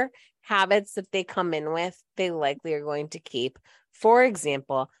poor habits that they come in with, they likely are going to keep. For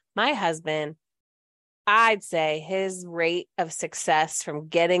example, my husband, I'd say his rate of success from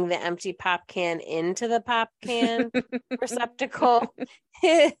getting the empty pop can into the pop can receptacle,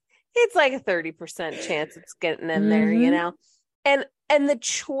 it's like a 30% chance it's getting in there, you Hmm. know? And the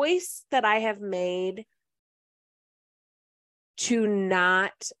choice that I have made to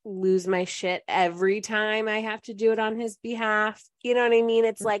not lose my shit every time I have to do it on his behalf. You know what I mean?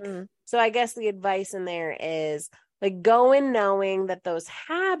 It's like, Hmm. so I guess the advice in there is like go in knowing that those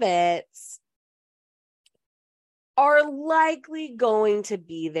habits are likely going to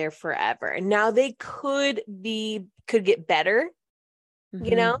be there forever. Now they could get better,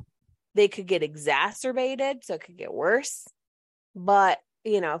 you Hmm. know, they could get exacerbated, so it could get worse. But,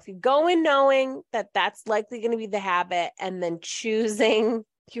 you know, if you go in knowing that that's likely going to be the habit and then choosing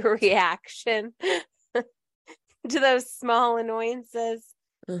your reaction to those small annoyances,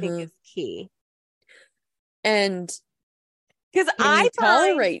 I think Hmm. is key. And Because I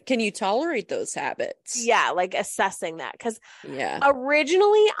find, can you tolerate those habits? yeah, like assessing that. Because Yeah.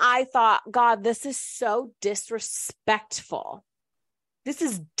 originally I thought, God, this is so disrespectful. This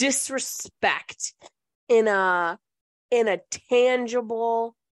is disrespect in a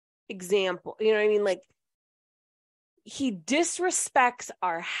tangible example. You know what I mean? Like he disrespects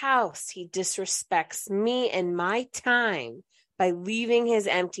our house. He disrespects me and my time by leaving his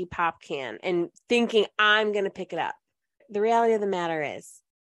empty pop can and thinking I'm going to pick it up. The reality of the matter is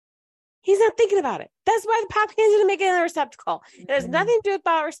he's not thinking about it. That's why the pop can didn't make it in the receptacle. It has Mhm. nothing to do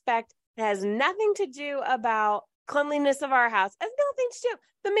about respect. It has nothing to do about cleanliness of our house. It has nothing to do.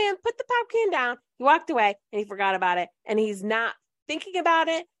 The man put the pop can down, he walked away, and he forgot about it. And he's not thinking about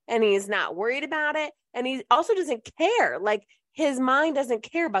it, and he's not worried about it. And he also doesn't care. Like his mind doesn't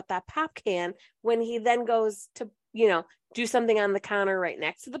care about that pop can when he then goes to, do something on the counter right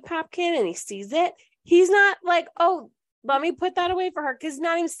next to the pop can and he sees it. He's not like, oh, let me put that away for her, because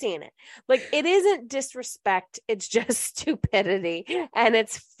not even seeing it. Like, it isn't disrespect, it's just stupidity, and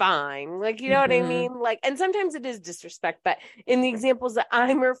it's fine. Like, you know what I Mm-hmm. mean? Like, and sometimes it is disrespect, but in the examples that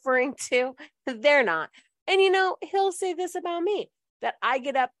I'm referring to, they're not. And he'll say this about me, that I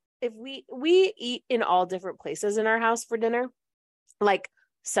get up, if we eat in all different places in our house for dinner. Like,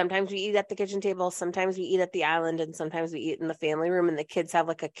 sometimes we eat at the kitchen table, sometimes we eat at the island, and sometimes we eat in the family room, and the kids have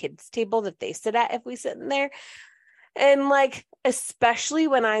like a kids table that they sit at if we sit in there. And like, especially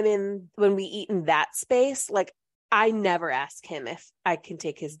when we eat in that space, like, I never ask him if I can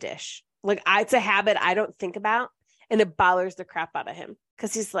take his dish. Like, it's a habit I don't think about, and it bothers the crap out of him,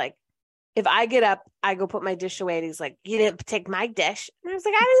 because he's like, if I get up, I go put my dish away, and he's like, you didn't take my dish. And I was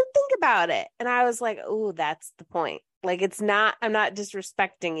like, I didn't think about it. And I was like, oh, that's the point. Like, I'm not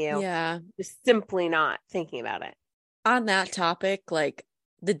disrespecting you. Yeah. Just simply not thinking about it. On that topic, like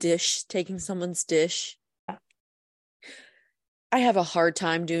the dish, taking someone's dish, I have a hard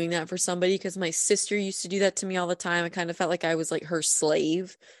time doing that for somebody because my sister used to do that to me all the time. I kind of felt like I was like her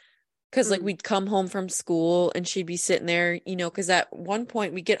slave. Because, like, we'd come home from school and she'd be sitting there, because at one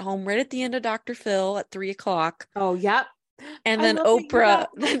point we get home right at the end of Dr. Phil at 3 o'clock. Oh, yep. And I then love that you Oprah, got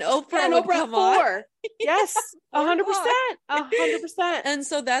then yeah, Oprah and would Oprah at come on. 4. Yes, 4 o'clock. 100%. 100%. And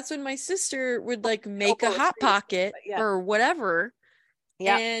so that's when my sister would like make a Oprah was hot famous, pocket but yeah. or whatever.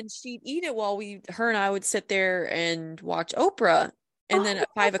 Yep. And she'd eat it while her and I would sit there and watch Oprah. And then Oh, at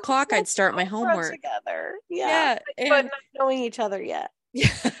 5 o'clock, I'd let's start my Oprah homework. together. Yeah. Yeah. But And not knowing each other yet. yeah,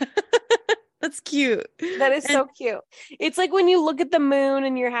 that's cute. That is And so cute. It's like when you look at the moon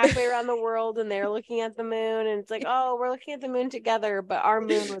and you're halfway around the world and they're looking at the moon, and it's like, oh, we're looking at the moon together, but our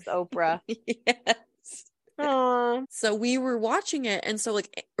moon was Oprah. yes. Aww. So we were watching it, and so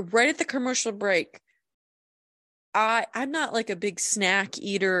like right at the commercial break, I'm not like a big snack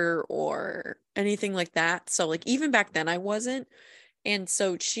eater or anything like that. So like even back then I wasn't. And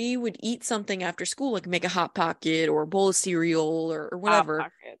so she would eat something after school, like make a hot pocket or a bowl of cereal or Hot whatever.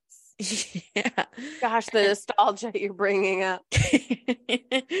 Pockets. Yeah. Gosh, the nostalgia you're bringing up.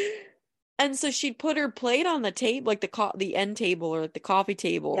 And so she'd put her plate on the table, like the end table or like the coffee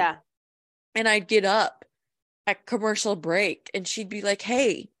table. Yeah. And I'd get up at commercial break and she'd be like,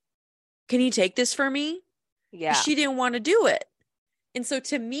 "Hey, can you take this for me?" Yeah. She didn't want to do it. And so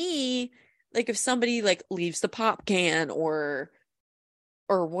to me, like if somebody like leaves the pop can or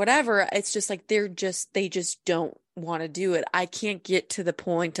whatever, it's just like they just don't want to do it. I can't get to the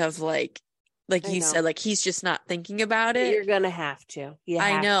point of like I you know. said, like he's just not thinking about But it. you're gonna have to.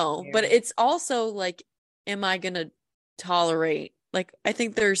 I know, but it's also like, am I gonna tolerate? Like, I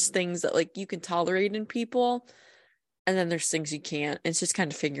think there's things that like you can tolerate in people, and then there's things you can't. It's just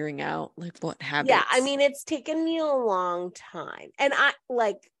kind of figuring out like what Yeah, I habits. mean, it's taken me a long time. And I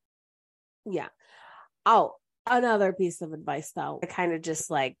like, yeah. Oh, another piece of advice though. I kind of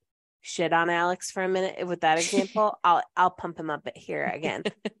just like shit on Alex for a minute with that example. I'll pump him up here again.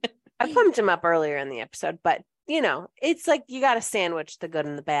 I pumped him up earlier in the episode, but it's like you got to sandwich the good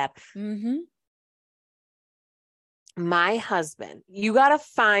and the bad. Mm-hmm. My husband, you got to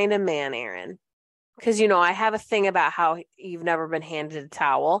find a man, Aaron, because I have a thing about how you've never been handed a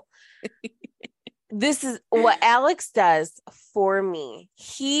towel. This is what Alex does for me.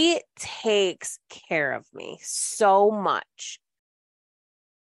 He takes care of me so much.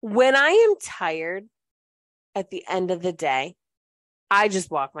 When I am tired at the end of the day, I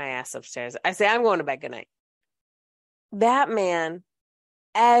just walk my ass upstairs. I say, I'm going to bed. Good night. That man,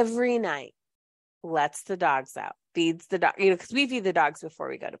 every night, lets the dogs out, feeds the dog, because we feed the dogs before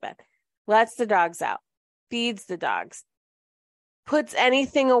we go to bed. Lets the dogs out, feeds the dogs, puts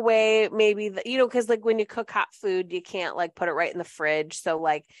anything away, maybe because like when you cook hot food, you can't like put it right in the fridge. So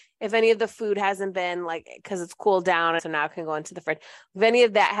like if any of the food hasn't been like, because it's cooled down, so now it can go into the fridge. If any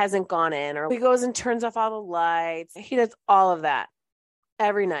of that hasn't gone in, or he goes and turns off all the lights, he does all of that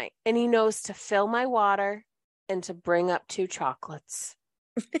every night. And he knows to fill my water and to bring up 2 chocolates.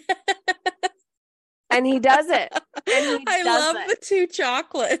 And he does it. And I love the 2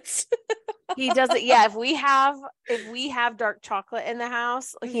 chocolates. He does it. Yeah, if we have dark chocolate in the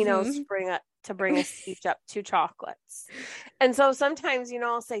house, he knows to bring us 2 chocolates. And so sometimes,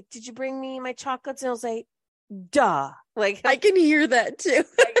 I'll say, "Did you bring me my chocolates?" And he'll say, "Duh." Like I can hear that too.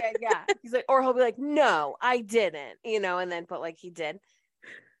 yeah. He's like, or he'll be like, "No, I didn't," and then put like he did.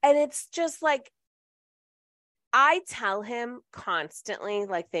 And it's just like, I tell him constantly,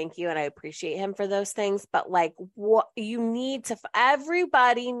 like, thank you. And I appreciate him for those things. But like, what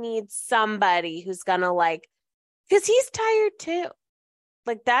everybody needs somebody who's going to like, because he's tired too.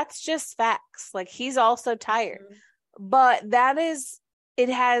 Like, that's just facts. Like, he's also tired. But that is it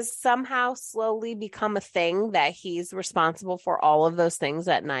has somehow slowly become a thing that he's responsible for all of those things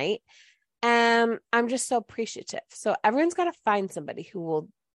at night. And I'm just so appreciative. So everyone's got to find somebody who will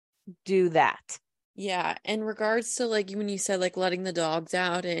do that. Yeah, in regards to like when you said like letting the dogs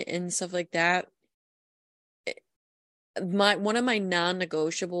out and stuff like that, my one of my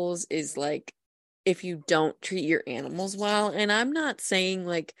non-negotiables is like if you don't treat your animals well, and I'm not saying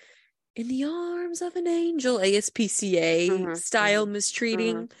like in the arms of an angel, ASPCA Mm-hmm, style mm-hmm,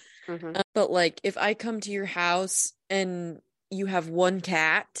 mistreating, mm-hmm, mm-hmm. but like if I come to your house and you have one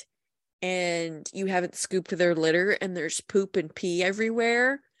cat and you haven't scooped their litter and there's poop and pee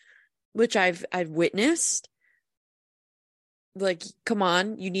everywhere, which I've witnessed, like come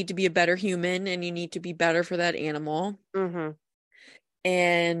on, you need to be a better human and you need to be better for that animal. Mm-hmm.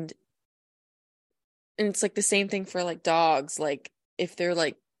 And it's like the same thing for like dogs, like if they're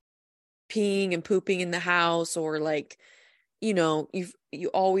like peeing and pooping in the house, or like you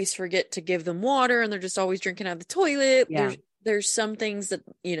always forget to give them water and they're just always drinking out of the toilet. Yeah. There's some things that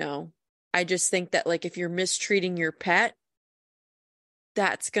I just think that like if you're mistreating your pet,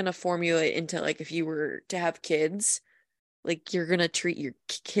 that's gonna formulate into like if you were to have kids, like you're gonna treat your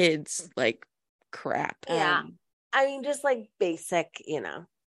kids like crap. Yeah. I mean, just like basic, Yeah.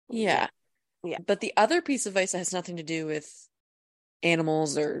 Yeah. Yeah. But the other piece of advice that has nothing to do with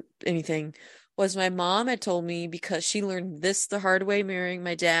animals or anything was my mom had told me, because she learned this the hard way marrying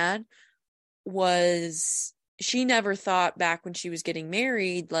my dad, was she never thought back when she was getting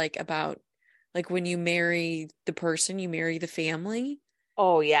married like about like when you marry the person, you marry the family.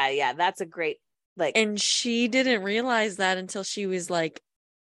 Oh, yeah. Yeah. That's a great, like, And she didn't realize that until she was like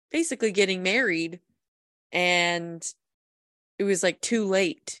basically getting married, and it was like too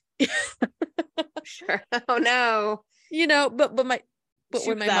late. sure. Oh, no. But She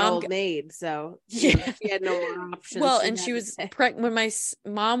when was my that mom old maid. So, yeah. she had no more options. Well, She and she had to was say, pregnant when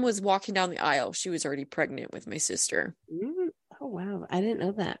mom was walking down the aisle. She was already pregnant with my sister. Oh, wow. I didn't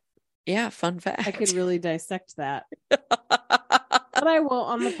know that. Yeah, fun I could fact. really dissect that, but I won't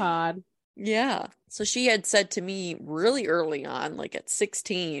on the pod. Yeah. So she had said to me really early on, like at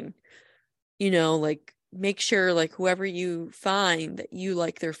 16, like make sure like whoever you find that you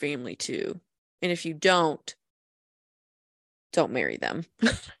like their family too. And if you don't marry them.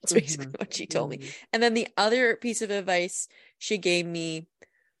 That's Mm-hmm. basically what she told me. Mm-hmm. And then the other piece of advice she gave me,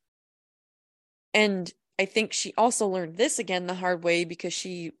 and I think she also learned this again the hard way because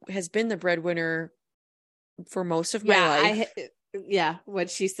she has been the breadwinner for most of my Yeah, life, yeah, what'd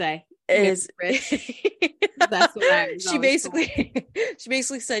she say? Marry is rich. That's what I was she always told. basically she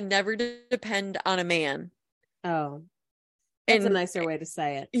basically said never depend on a man. Oh, that's a And nicer way to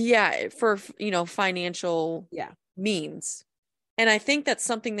say it. yeah, for financial Yeah. means. And I think that's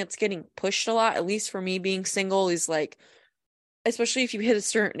something that's getting pushed a lot, at least for me being single, is like, especially if you hit a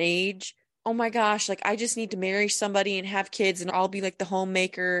certain age, oh my gosh, like I just need to marry somebody and have kids and I'll be like the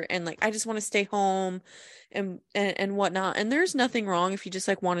homemaker and like I just want to stay home and whatnot. And there's nothing wrong if you just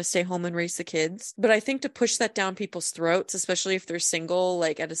like want to stay home and raise the kids. But I think to push that down people's throats, especially if they're single,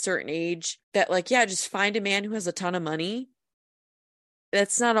 like at a certain age, that like, yeah, just find a man who has a ton of money.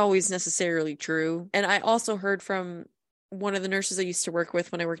 That's not always necessarily true. And I also heard from one of the nurses I used to work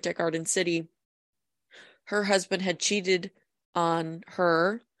with when I worked at Garden City, her husband had cheated on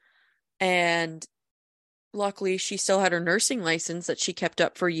her, and luckily she still had her nursing license that she kept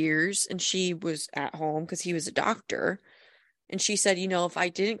up for years, and she was at home because he was a doctor. And she said, if I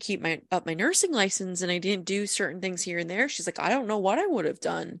didn't keep my nursing license and I didn't do certain things here and there, she's like, I don't know what I would have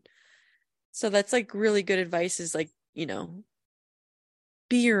done. So that's like really good advice, is like,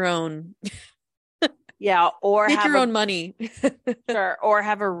 be your own, Yeah, or make have your a own money. sure, or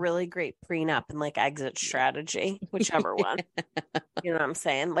have a really great prenup and like exit strategy, whichever one. You know what I'm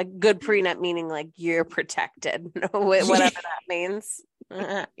saying? Like good prenup meaning like you're protected, Yeah. whatever that means.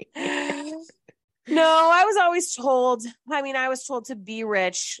 No, I was always told, I was told to be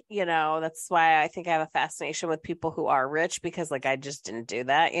rich, that's why I think I have a fascination with people who are rich, because like I just didn't do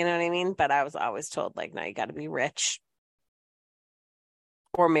that, you know what I mean? But I was always told like, no, you got to be rich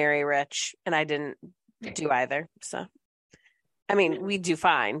or marry rich. And I didn't do either. So, we do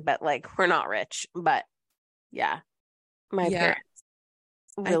fine, but like we're not rich. But yeah, my Yeah, parents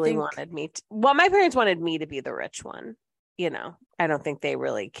I really think wanted me to, well, my parents wanted me to be the rich one. I don't think they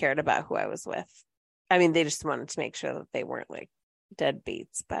really cared about who I was with. They just wanted to make sure that they weren't like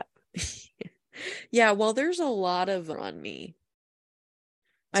deadbeats, but yeah, well, there's a lot of on me.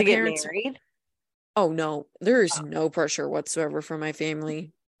 My to get parents, married. oh no, there is Oh. no pressure whatsoever from my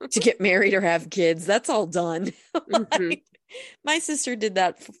family to get married or have kids. That's all done. Mm-hmm. Like, My sister did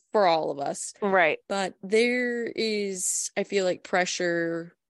that for all of us. Right. But there is, I feel like,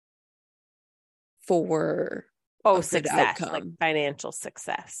 pressure for Oh, a good success, like outcome. financial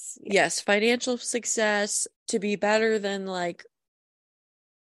success. Yeah. Yes, financial success to be better than like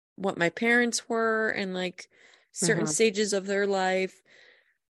what my parents were and like certain Hmm. stages of their life.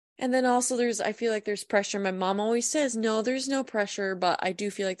 And then also I feel like there's pressure. My mom always says, no, there's no pressure, but I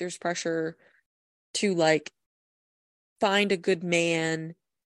do feel like there's pressure to like find a good man,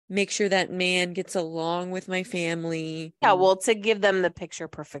 make sure that man gets along with my family. Yeah, well, to give them the picture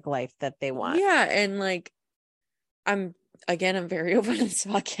perfect life that they want. Yeah, and like I'm I'm very open on this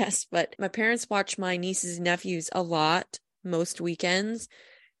podcast, but my parents watch my nieces and nephews a lot most weekends.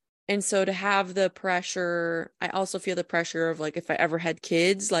 And so to have the pressure, I also feel the pressure of like if I ever had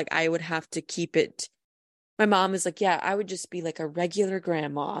kids, like I would have to keep it. My mom is like, yeah, I would just be like a regular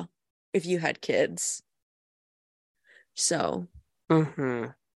grandma if you had kids. So Hmm.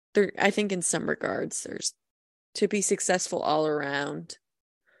 there, I think in some regards, there's to be successful all around.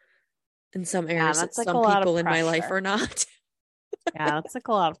 In some Yeah, areas that that's like a some lot of people in my life pressure. are not. Yeah, that's like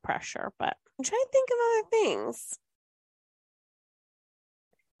a lot of pressure, but I'm trying to think of other things.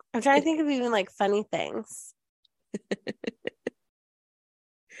 I'm trying to It, think of even like funny things.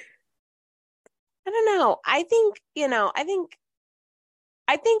 I don't know. I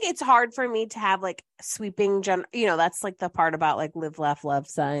think it's hard for me to have like sweeping that's like the part about like live, laugh, love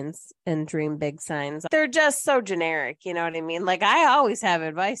signs and dream big signs. They're just so generic, you know what I mean? Like I always have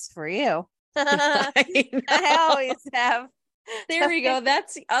advice for you. I I always know. have. There we go.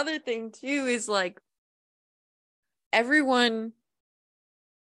 That's the other thing too, is like everyone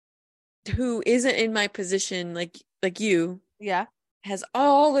who isn't in my position, like you, Yeah. has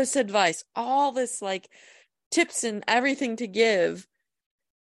all this advice, all this like tips and everything to give,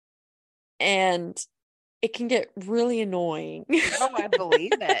 and it can get really annoying. Oh, I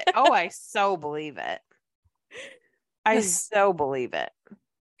believe it. Oh, I so believe it. I so believe it.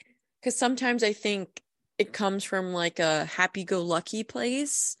 Because sometimes I think it comes from like a happy-go-lucky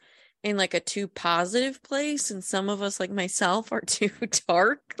place and like a too positive place, and some of us, like myself, are too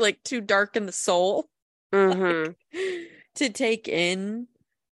dark, like too dark in the soul, Hmm. like to take in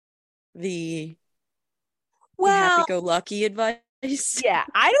the the Well, happy-go-lucky advice. yeah,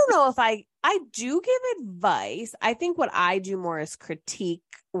 I don't know if I do give advice. I think what I do more is critique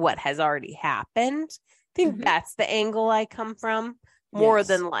what has already happened. I think Hmm. that's the angle I come from more Yes.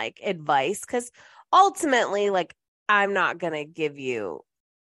 than like advice cuz ultimately like I'm not going to give you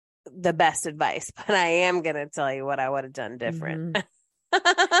the best advice, but I am going to tell you what I would have done different. Hmm.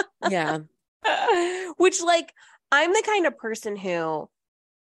 Yeah. Which like I'm the kind of person who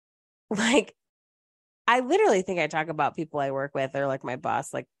like I literally think I talk about people I work with or like my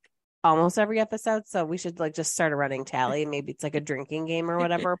boss like almost every episode. So we should like just start a running tally. Maybe it's like a drinking game or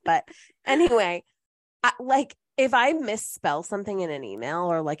whatever. But anyway, like if I misspell something in an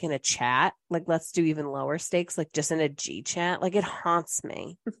email or like in a chat, like let's do even lower stakes, like just in a G chat, like it haunts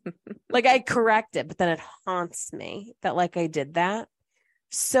me. Like I correct it, but then it haunts me that like I did that.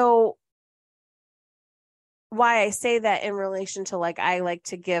 So why I say that in relation to like I like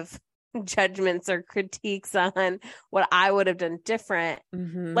to give judgments or critiques on what I would have done different.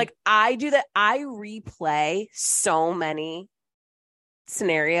 Hmm. Like I do that. I replay so many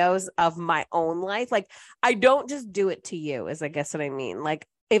scenarios of my own life. Like I don't just do it to you, is I guess what I mean. Like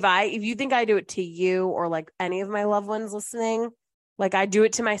if you think I do it to you or like any of my loved ones listening, like I do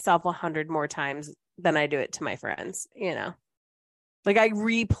it to myself 100 more times than I do it to my friends, you know. Like I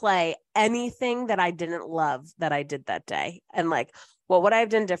replay anything that I didn't love that I did that day. And like, what would I have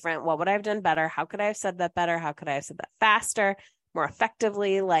done different? What would I have done better? How could I have said that better? How could I have said that faster, more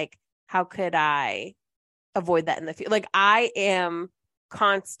effectively? Like, how could I avoid that in the future? Like I am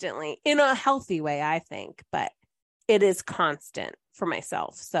constantly in a healthy way, I think, but it is constant for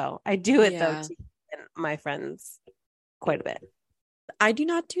myself. So I do it though Yeah. to my friends quite a bit. I do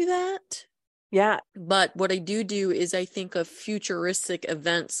not do that. Yeah. But what I do is I think of futuristic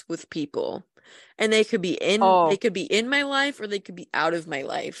events with people. And they Oh, could be in my life or they could be out of my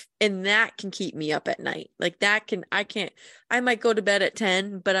life. And that can keep me up at night. Like that can I can't I might go to bed at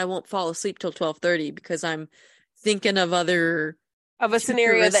 10, but I won't fall asleep till 12:30 because I'm thinking of other of a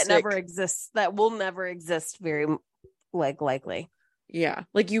scenario that never futuristic. exists, that will never exist very like likely. Yeah.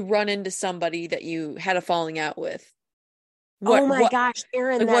 Like you run into somebody that you had a falling out with. Oh What my what gosh,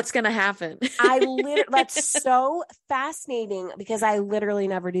 Aaron, like what's gonna happen? that's so fascinating because I literally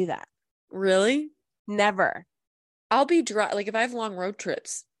never do that. Really? Never. I'll be dry like if I have long road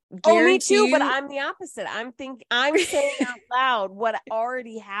trips, Oh, me too, guarantee but you. I'm the opposite. I'm saying out loud what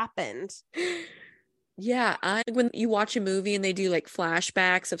already happened. Yeah, when you watch a movie and they do like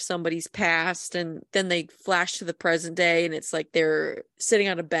flashbacks of somebody's past and then they flash to the present day and it's like they're sitting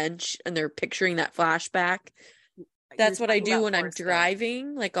on a bench and they're picturing that flashback. You're That's what I talking do about when I'm Forrest Gump.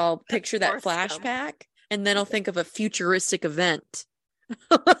 driving. Like I'll picture that Forrest Gump. flashback and then I'll think of a futuristic event.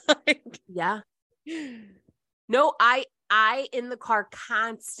 Like, Yeah. No, I in the car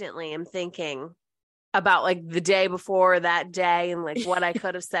constantly am thinking about like the day before that day and like what I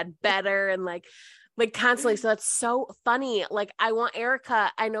could have said better and like constantly. So that's so funny. Like I want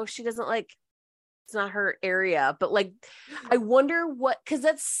Erica. I know she doesn't like it's not her area, but like I wonder what because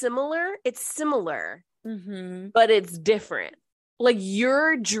that's similar. It's similar, hmm but it's different. Like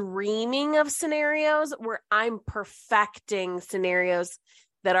you're dreaming of scenarios where I'm perfecting scenarios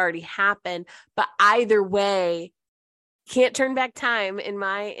that already happened. But either way, can't turn back time in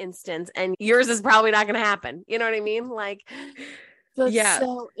my instance, and yours is probably not going to happen. You know what I mean? Like, that's Yeah.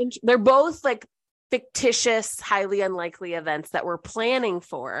 so they're both like fictitious, highly unlikely events that we're planning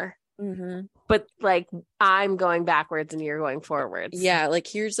for, hmm but like I'm going backwards and you're going forwards. Yeah, like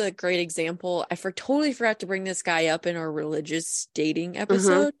here's a great example. Totally forgot to bring this guy up in our religious dating Mm-hmm.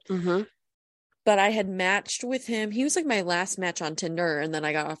 episode, Mm-hmm. but I had matched with him. He was like my last match on Tinder, and then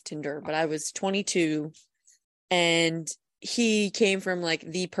I got off Tinder, but I was 22 and he came from like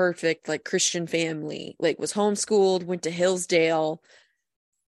the perfect like Christian family, like was homeschooled, went to Hillsdale.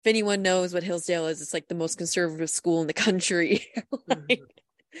 If anyone knows what Hillsdale is, it's like the most conservative school in the country. Mm-hmm. Like,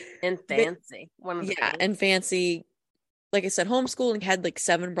 And but fancy. One of the yeah, things. and fancy. Like I said, homeschooled and had like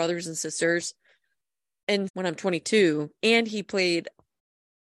 7 brothers and sisters. And when I'm 22, and he played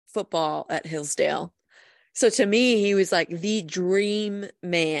football at Hillsdale. So to me, he was like the dream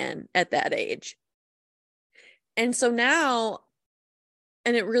man at that age. And so now,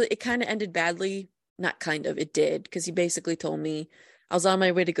 and it kind of ended badly. Not kind of, it did, because he basically told me I was on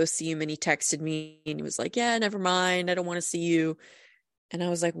my way to go see him and he texted me and he was like, yeah, never mind. I don't want to see you. And I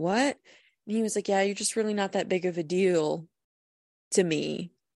was like, what? And he was like, yeah, you're just really not that big of a deal to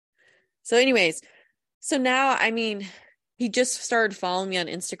me. So, anyways, so now, I mean, he just started following me on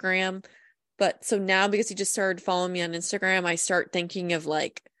Instagram. But so now, because he just started following me on Instagram, I start thinking of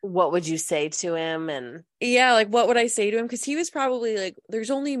like, What would you say to him? And yeah, like what would I say to him? Because he was probably like,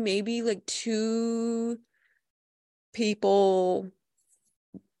 there's only maybe like 2 people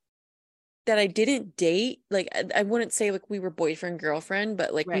that I didn't date. Like, I wouldn't say like we were boyfriend, girlfriend,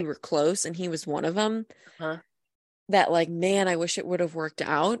 but like we right. were close, and he was one of them Huh? that, like, man, I wish it would have worked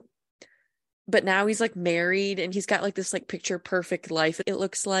out. But now he's like married and he's got like this like picture perfect life, it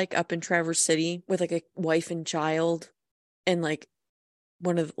looks like, up in Traverse City with like a wife and child, and like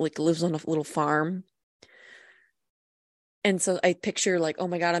one of like lives on a little farm. And so I picture like, oh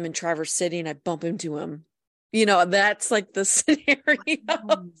my God, I'm in Traverse City and I bump into him. That's like the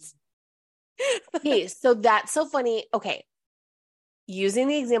scenarios. Hey, so that's so funny. Okay. Using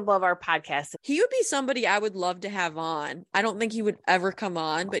the example of our podcast, He would be somebody I would love to have on. I don't think he would ever come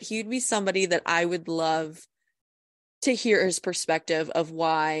on, but he would be somebody that I would love to hear his perspective of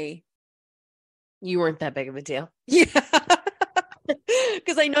why. you weren't that big of a deal. Yeah.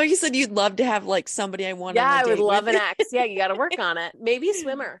 Because I know you said you'd love to have like somebody I want Yeah, on a I would date love with. an ex. Yeah, you got to work on it. Maybe a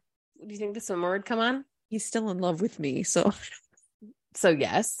swimmer. Do you think the swimmer would come on? He's still in love with me, so So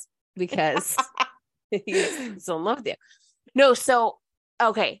yes, because he's still in love with you. No, so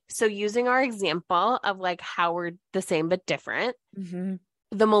okay. So using our example of like how we're the same but different, hmm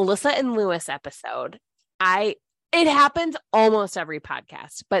the Melissa and Lewis episode, it happens almost every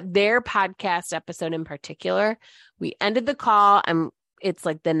podcast, but their podcast episode in particular, we ended the call and it's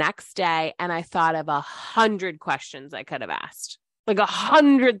like the next day, and I thought of 100 questions I could have asked, like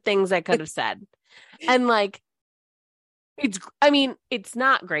 100 things I could have said. And like, I mean, it's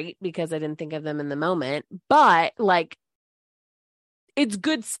not great because I didn't think of them in the moment, but like, it's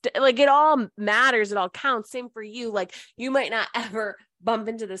good. Like, it all matters. It all counts. Same for you. Like, you might not ever bump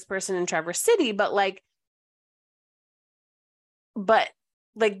into this person in Traverse City, but like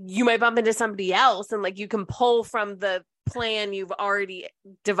you might bump into somebody else and like you can pull from the plan you've already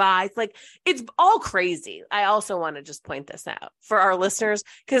devised. Like, it's all crazy. I also want to just point this out for our listeners,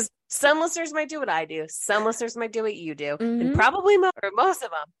 because some listeners might do what I do, some listeners might do what you do, and hmm probably most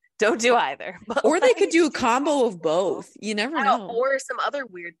of them don't do either. But Or they like, could do a combo of both. You never know. or some other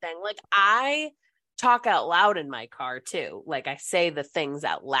weird thing. Like, I talk out loud in my car too. Like, I say the things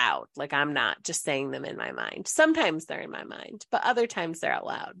out loud. Like, I'm not just saying them in my mind. Sometimes they're in my mind, but other times they're out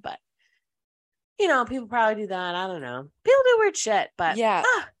loud. But people probably do that. I don't know. People do weird shit, but Yeah,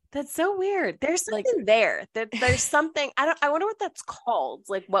 that's so weird. There's like something there. There's something. I wonder what that's called.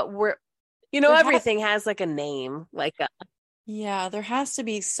 Like, what we're there everything has like a name. Like yeah, there has to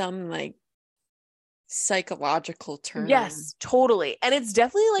be some like psychological term Yes, totally. And it's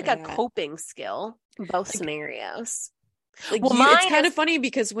definitely like for a that. coping skill in both Like, scenarios. like Well, you, it's mine kind is, of funny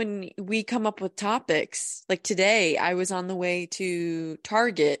because when we come up with topics, like today, I was on the way to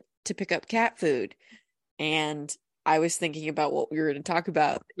Target to pick up cat food, and I was thinking about what we were going to talk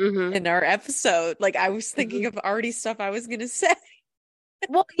about mhm, in our episode. Like I was thinking mhm. of already stuff I was going to say.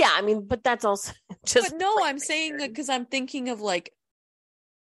 Well, yeah, I mean, but that's also But just no, I'm saying prepared. because I'm thinking of like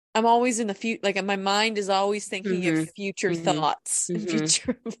I'm always in the future, like my mind is always thinking of Mm-hmm. future Mm-hmm. thoughts and Mm-hmm.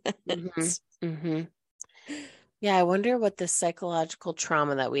 future Mm-hmm. events. Mm-hmm. Yeah, I wonder what the psychological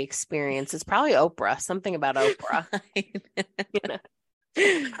trauma that we experience is. Probably Oprah, something about Oprah. You know,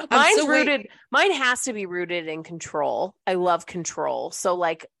 I'm still waiting. mine has to be rooted in control. I love control. So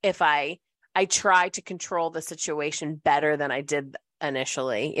like if I try to control the situation better than I did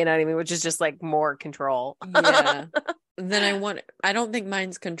initially, you know what I mean? Which is just like more control. Yeah. Then I don't think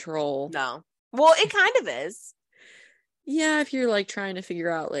mine's control. No. Well, it kind of is. Yeah, if you're like trying to figure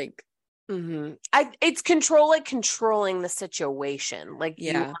out like, It's control, like controlling the situation. Like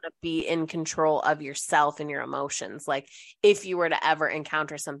you yeah. want to be in control of yourself and your emotions. Like if you were to ever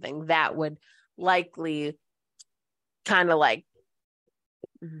encounter something that would likely kind of like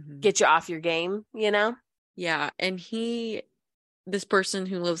Mhm. get you off your game, you know? Yeah, and this person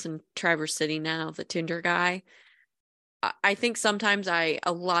who lives in Traverse City now, the Tinder guy, I think sometimes a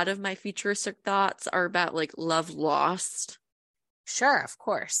lot of my futuristic thoughts are about like love lost, Sure, of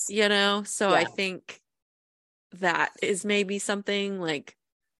course. you know? So I Yeah. think that is maybe something like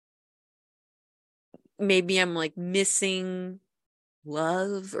maybe I'm like missing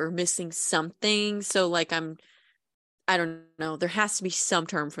love or missing something. So like I don't know. There has to be some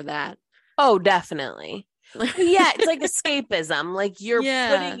term for that. Oh, definitely. Well, yeah, it's like escapism. Like you're putting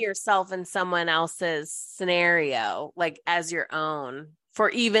Yeah. yourself in someone else's scenario, like as your own for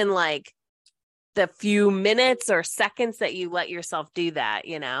even like the few minutes or seconds that you let yourself do that,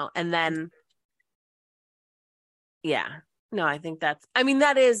 you know? And then, yeah. No, I think I mean,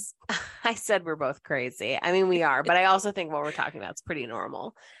 that is, I said we're both crazy. I mean, we are, but I also think what we're talking about is pretty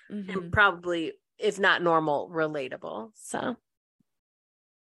normal and Hmm. probably, if not normal, relatable. So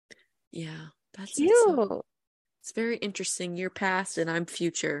Yeah. That's cute. it's very interesting. You're past and I'm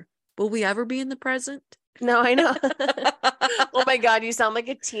future. Will we ever be in the present? No, I know. Oh my God, you sound like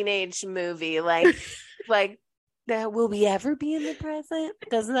a teenage movie. Like, will we ever be in the present?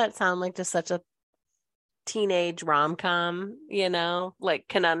 Doesn't that sound like just such a teenage rom-com, like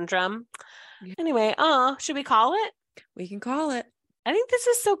conundrum? Yeah. Anyway, oh, should we call it? We can call it. I think this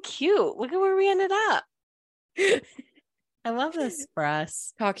is so cute. Look at where we ended up. I love this for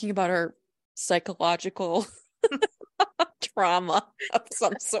us. Talking about our psychological trauma of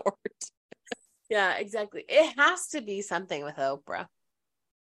some sort. Yeah, exactly. It has to be something with Oprah.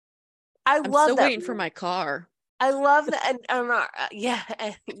 I I'm love still that. waiting for my car. I love that. And, yeah,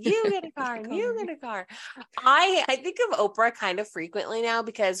 you get a car Get a and you car. get a car. I think of Oprah kind of frequently now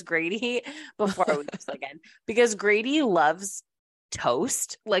because Grady, before we just again, because Grady loves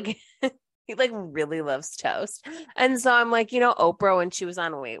toast. Like he like really loves toast. And so I'm like, Oprah when she was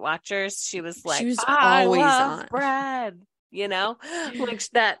on Weight Watchers, she was She like, was I always love on. bread, like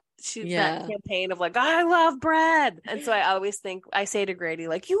that Yeah. campaign of like, I love bread. And so I say to Grady,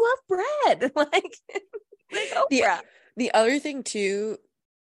 like, you love bread. Like The Oprah. the other thing too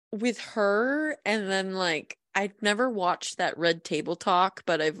with her and then like I've never watched that Red Table Talk,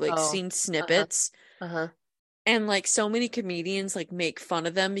 but I've like Oh, seen uh-huh, snippets uh-huh. and like so many comedians like make fun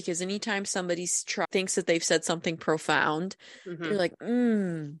of them because anytime thinks that they've said something profound, Mm-hmm. they're like,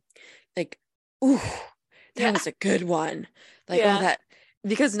 ooh, that Yeah, was a good one. Like, oh, yeah. that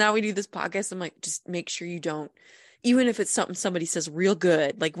because now we do this podcast, I'm like, just make sure you don't, even if it's something somebody says real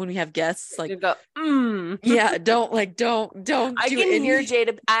good, like when we have guests, like, You go, mm. yeah, don't I do can hear any.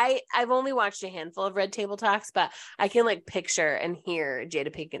 Jada. I've only watched a handful of Red Table Talks, but I can like picture and hear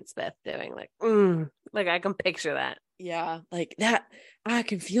Jada Pinkett Smith doing like, like I can picture that. Yeah, like that. I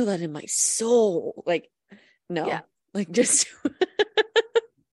can feel that in my soul. Like, Yeah. no, like just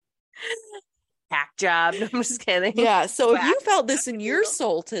Hack job. No, I'm just kidding. yeah. So if you Whack. felt this in your Whack-a-doodle.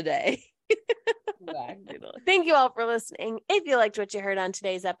 soul today, Whack-a-doodle. Thank you all for listening. If you liked what you heard on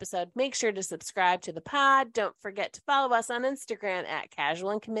today's episode, make sure to subscribe to the pod. Don't forget to follow us on Instagram at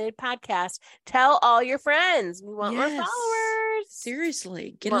Casual and Committed Podcast. Tell all your friends. We want more yes, followers. seriously,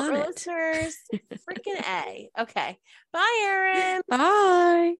 We get want on more it. listeners. Freaking A. Okay. Bye, Erin. Bye.